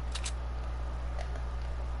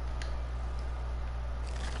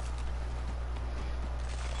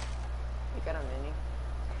got a mini?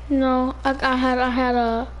 No, I had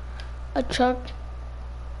a truck.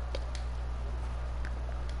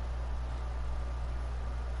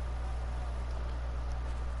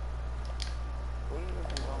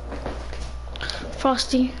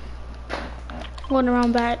 Frosty. Going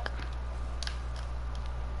around back.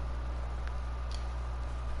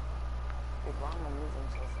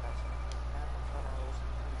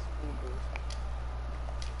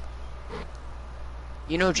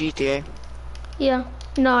 You know GTA? Yeah.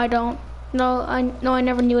 No, I don't. No, I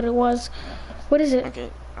never knew what it was. What is it? Okay,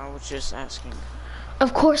 I was just asking.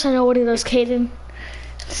 Of course I know what it is, Caden.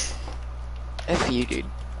 F you, dude.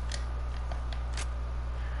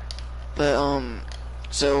 But,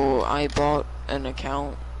 so I bought an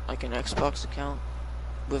account, like an Xbox account,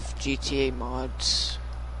 with GTA mods.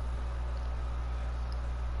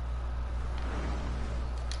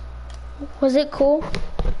 Was it cool?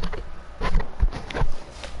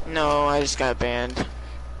 No, I just got banned.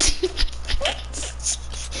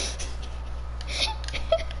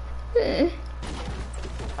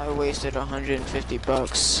 I wasted 150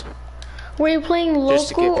 bucks Were you playing Just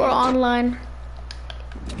to get local or banned. online?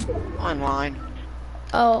 online.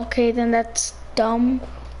 Oh, okay, then that's dumb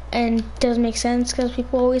and doesn't make sense because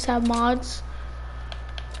people always have mods.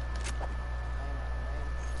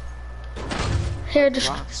 Here,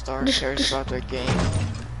 just Rockstar cares about their game.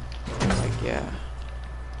 Like, yeah.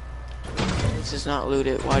 This is not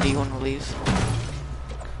looted. Why do you want to leave?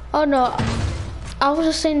 Oh no, I was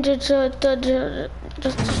just saying to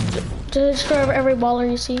destroy every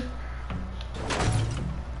baller you see.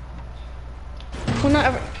 Well, not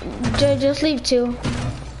every, just leave two.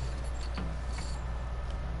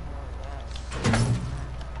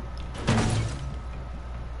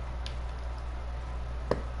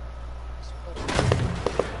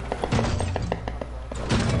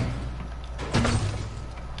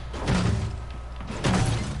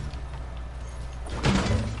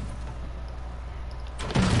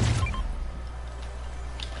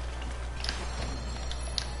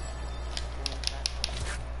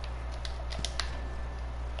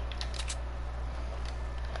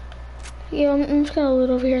 Yeah, I'm just gonna loot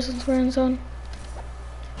over here since we're in zone.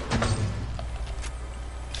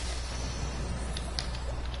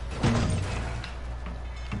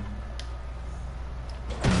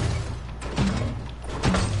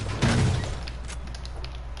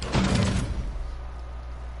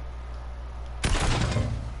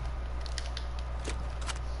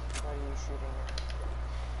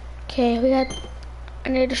 Okay, I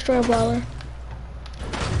need to destroy a baller.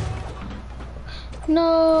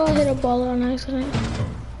 No, I hit a baller on accident.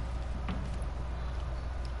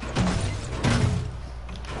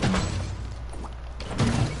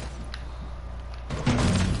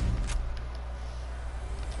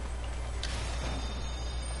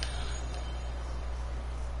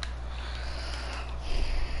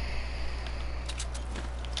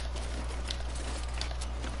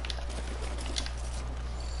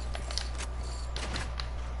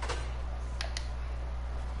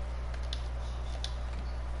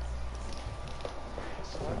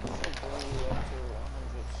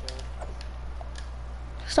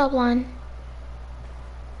 Stop lying.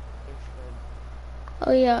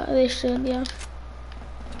 Oh yeah, they should, yeah.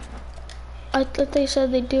 I thought they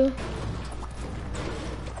said they do.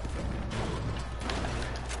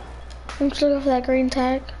 I'm just looking for that green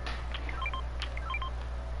tag.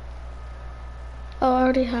 Oh, I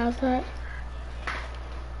already have that.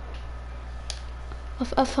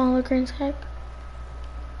 I found the green tag.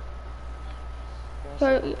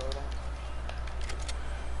 Right.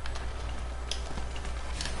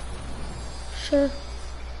 Sure.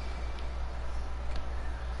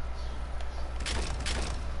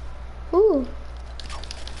 Ooh.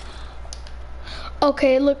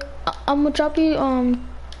 Okay, look, I'm gonna drop you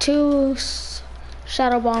two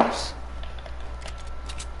shadow bombs.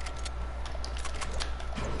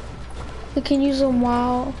 We can use them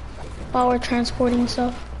while we're transporting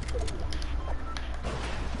stuff.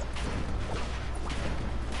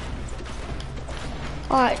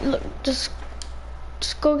 All right, look, just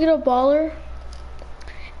go get a baller.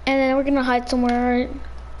 And then we're gonna hide somewhere, right?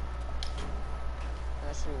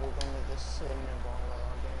 Actually, we're gonna just sit in a ball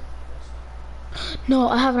all day. No,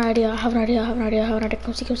 I have an idea.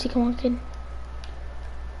 Come see, come on, kid.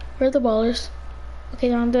 Where are the ballers? Okay,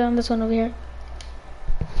 they're on this one over here.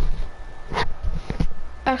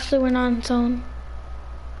 Actually, we're not in zone.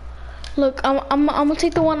 Look, I'm gonna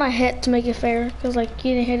take the one I hit to make it fair, cause like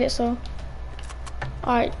you didn't hit it, so.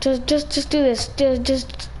 All right, just do this.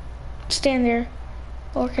 Just stand there.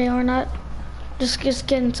 Okay, or not. Just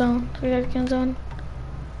get in zone. We gotta get in zone.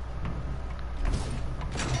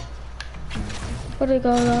 Where'd it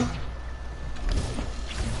go though?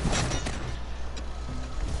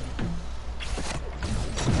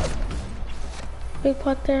 Big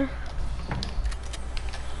pot there.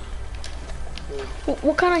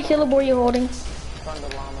 What kind of healer board are you holding?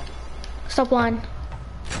 Stop lying.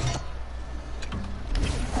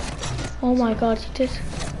 Oh my god, you did.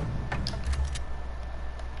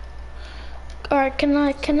 Alright,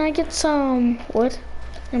 can I get some wood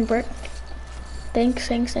and brick? Thanks.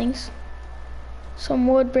 Some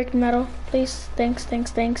wood, brick, metal, please. Thanks.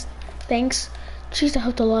 Jeez, that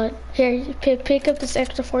helped a lot. Here, pick up this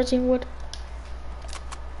extra 14 wood.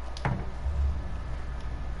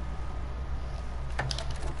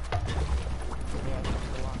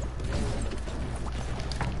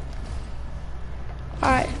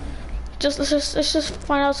 Alright. Let's just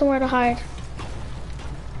find out somewhere to hide.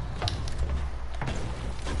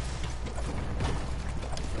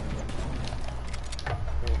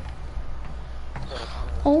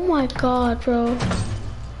 Oh my god, bro.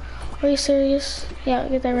 Are you serious? Yeah,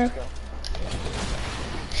 get that rep.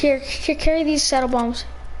 Here, carry these saddle bombs.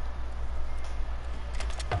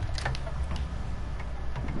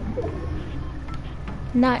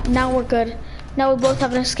 Now we're good. Now we both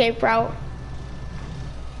have an escape route.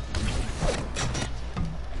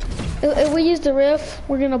 If we use the rift,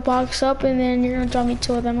 we're gonna box up and then you're gonna draw me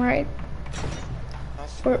 2 of them, right?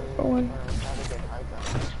 Or one.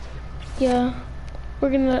 Yeah. We're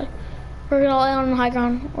gonna lay on the high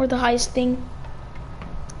ground or the highest thing.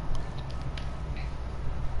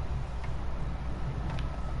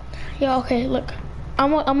 Yeah, okay, look.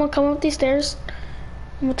 I'm gonna come up these stairs.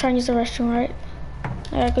 I'm gonna try and use the restroom, right?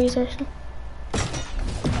 I gotta go use the restroom.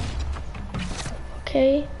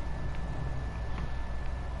 Okay.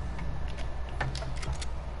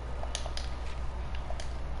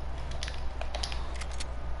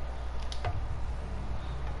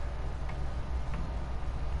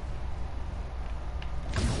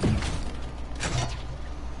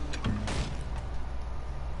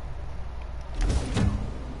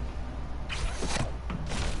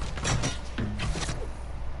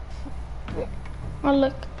 Oh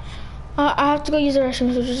look, I have to go use the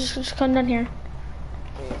restroom, so just come down here.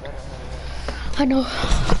 I know.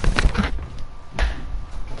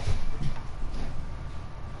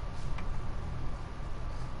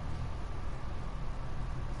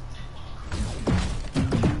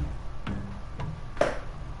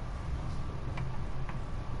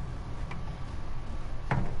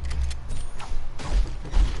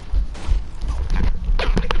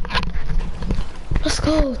 Let's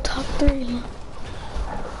go, top 3.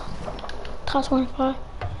 Top 25.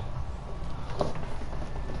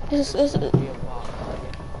 This is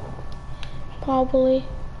probably.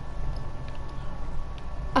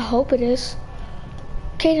 I hope it is.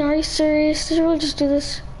 Kaden, are you serious? Did you really just do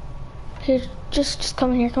this? Here, just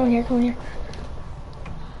come in here, come in here, come in here.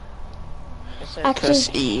 Press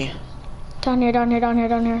E. Down here, down here, down here,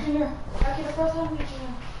 down here.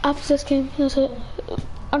 After this game, that's it.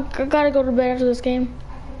 I gotta go to bed after this game.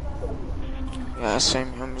 Yeah,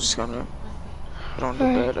 same. I'm just gonna put on the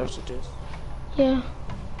bed after this. Yeah.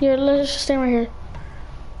 Here, let's just stay right here.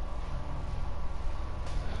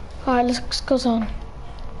 Alright, let's go zone.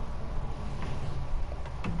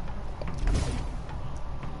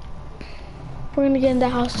 We're gonna get in the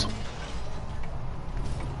house.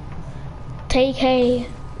 Take A.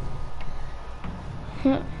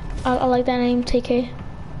 I like that name, Take A.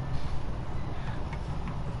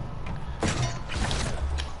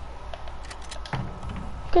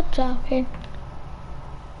 Good job, kid.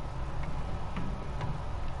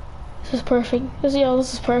 This is perfect. This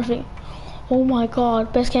is perfect. Oh my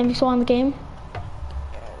god, best camping spot in the game.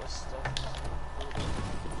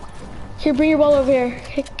 Here, bring your ball over here.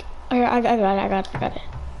 Here, I got it.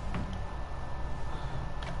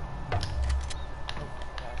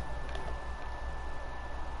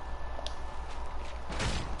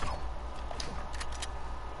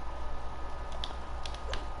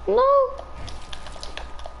 No.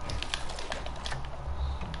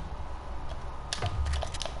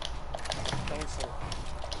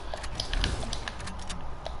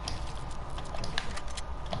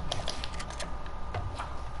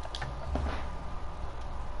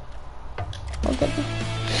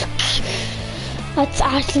 That's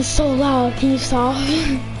actually so loud. Can you stop?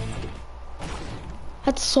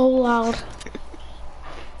 That's so loud.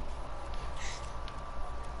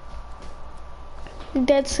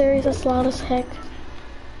 Dead serious, that's loud as heck.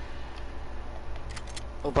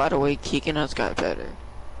 Oh, by the way, Keegan has got better.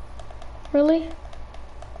 Really?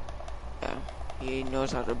 Yeah, he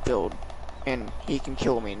knows how to build, and he can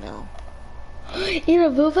kill me now. In a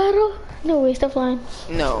build battle? No way, stop lying.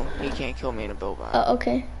 No, he can't kill me in a build battle.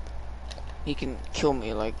 Okay. He can kill me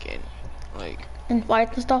And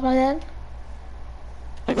fights and stuff like that?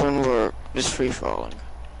 like when we're just free falling.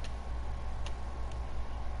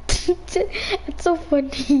 It's so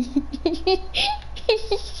funny.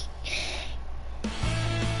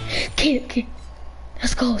 Okay.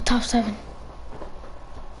 Let's go, top 7.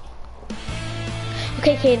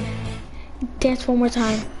 Okay, kid. Dance one more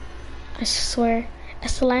time. I swear.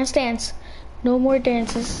 That's the last dance. No more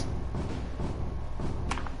dances.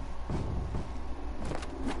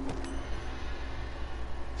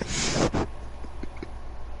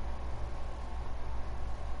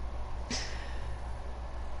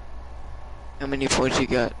 How many points you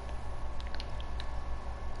got?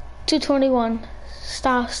 221.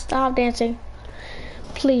 Stop dancing.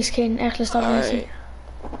 Please, kid. Actually, stop dancing.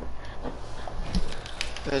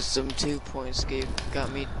 Because some 2 points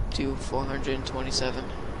got me to 427.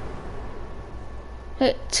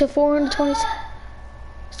 Wait, to 420.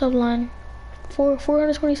 Stop lying.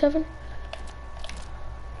 427?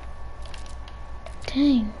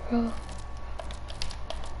 Dang, bro.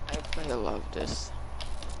 I play a lot of this.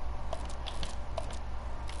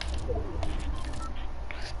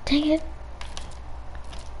 Dang it.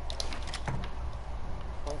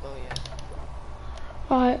 Don't go yet.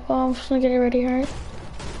 Alright, Well, I'm just gonna get it ready, alright?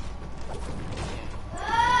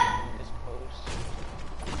 It's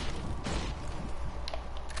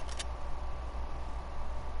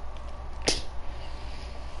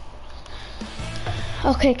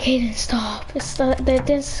close. Okay, Kaden, stop. It's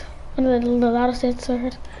this one of the loudest hits I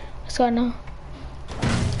heard. Let's go now.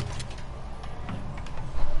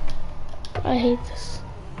 I hate this.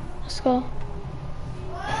 Let's go.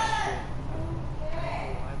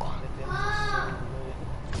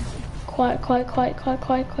 Quiet, quiet, quiet, quiet,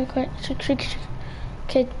 quiet, quiet, quiet. Shake, shake, shake.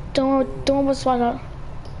 Okay, don't almost swag out.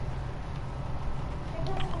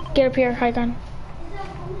 Get up here, high gun.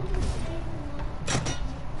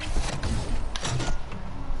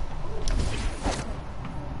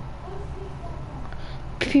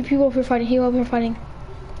 People up here fighting. People up here fighting.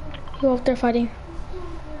 People up there fighting.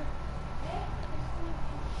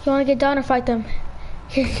 You wanna get down or fight them?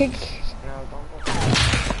 Here, here. No, don't go.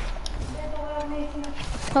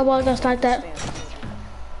 Oh well, that's not that.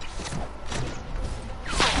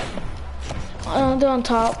 They're on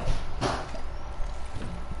top.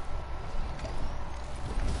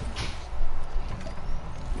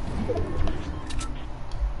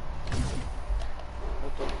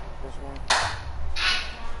 Okay, there's one.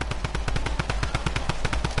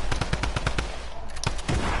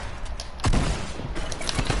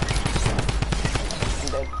 I'm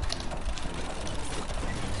dead.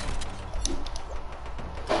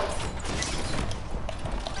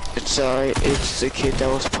 It's the kid that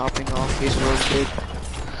was popping off. He's really big.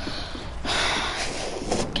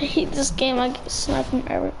 I hate this game. I get sniped from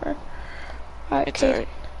everywhere. Alright, It's alright.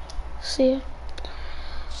 see ya.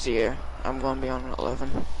 See ya. I'm gonna be on 11.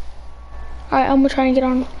 Alright, I'm gonna try and get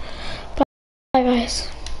on. Bye, guys.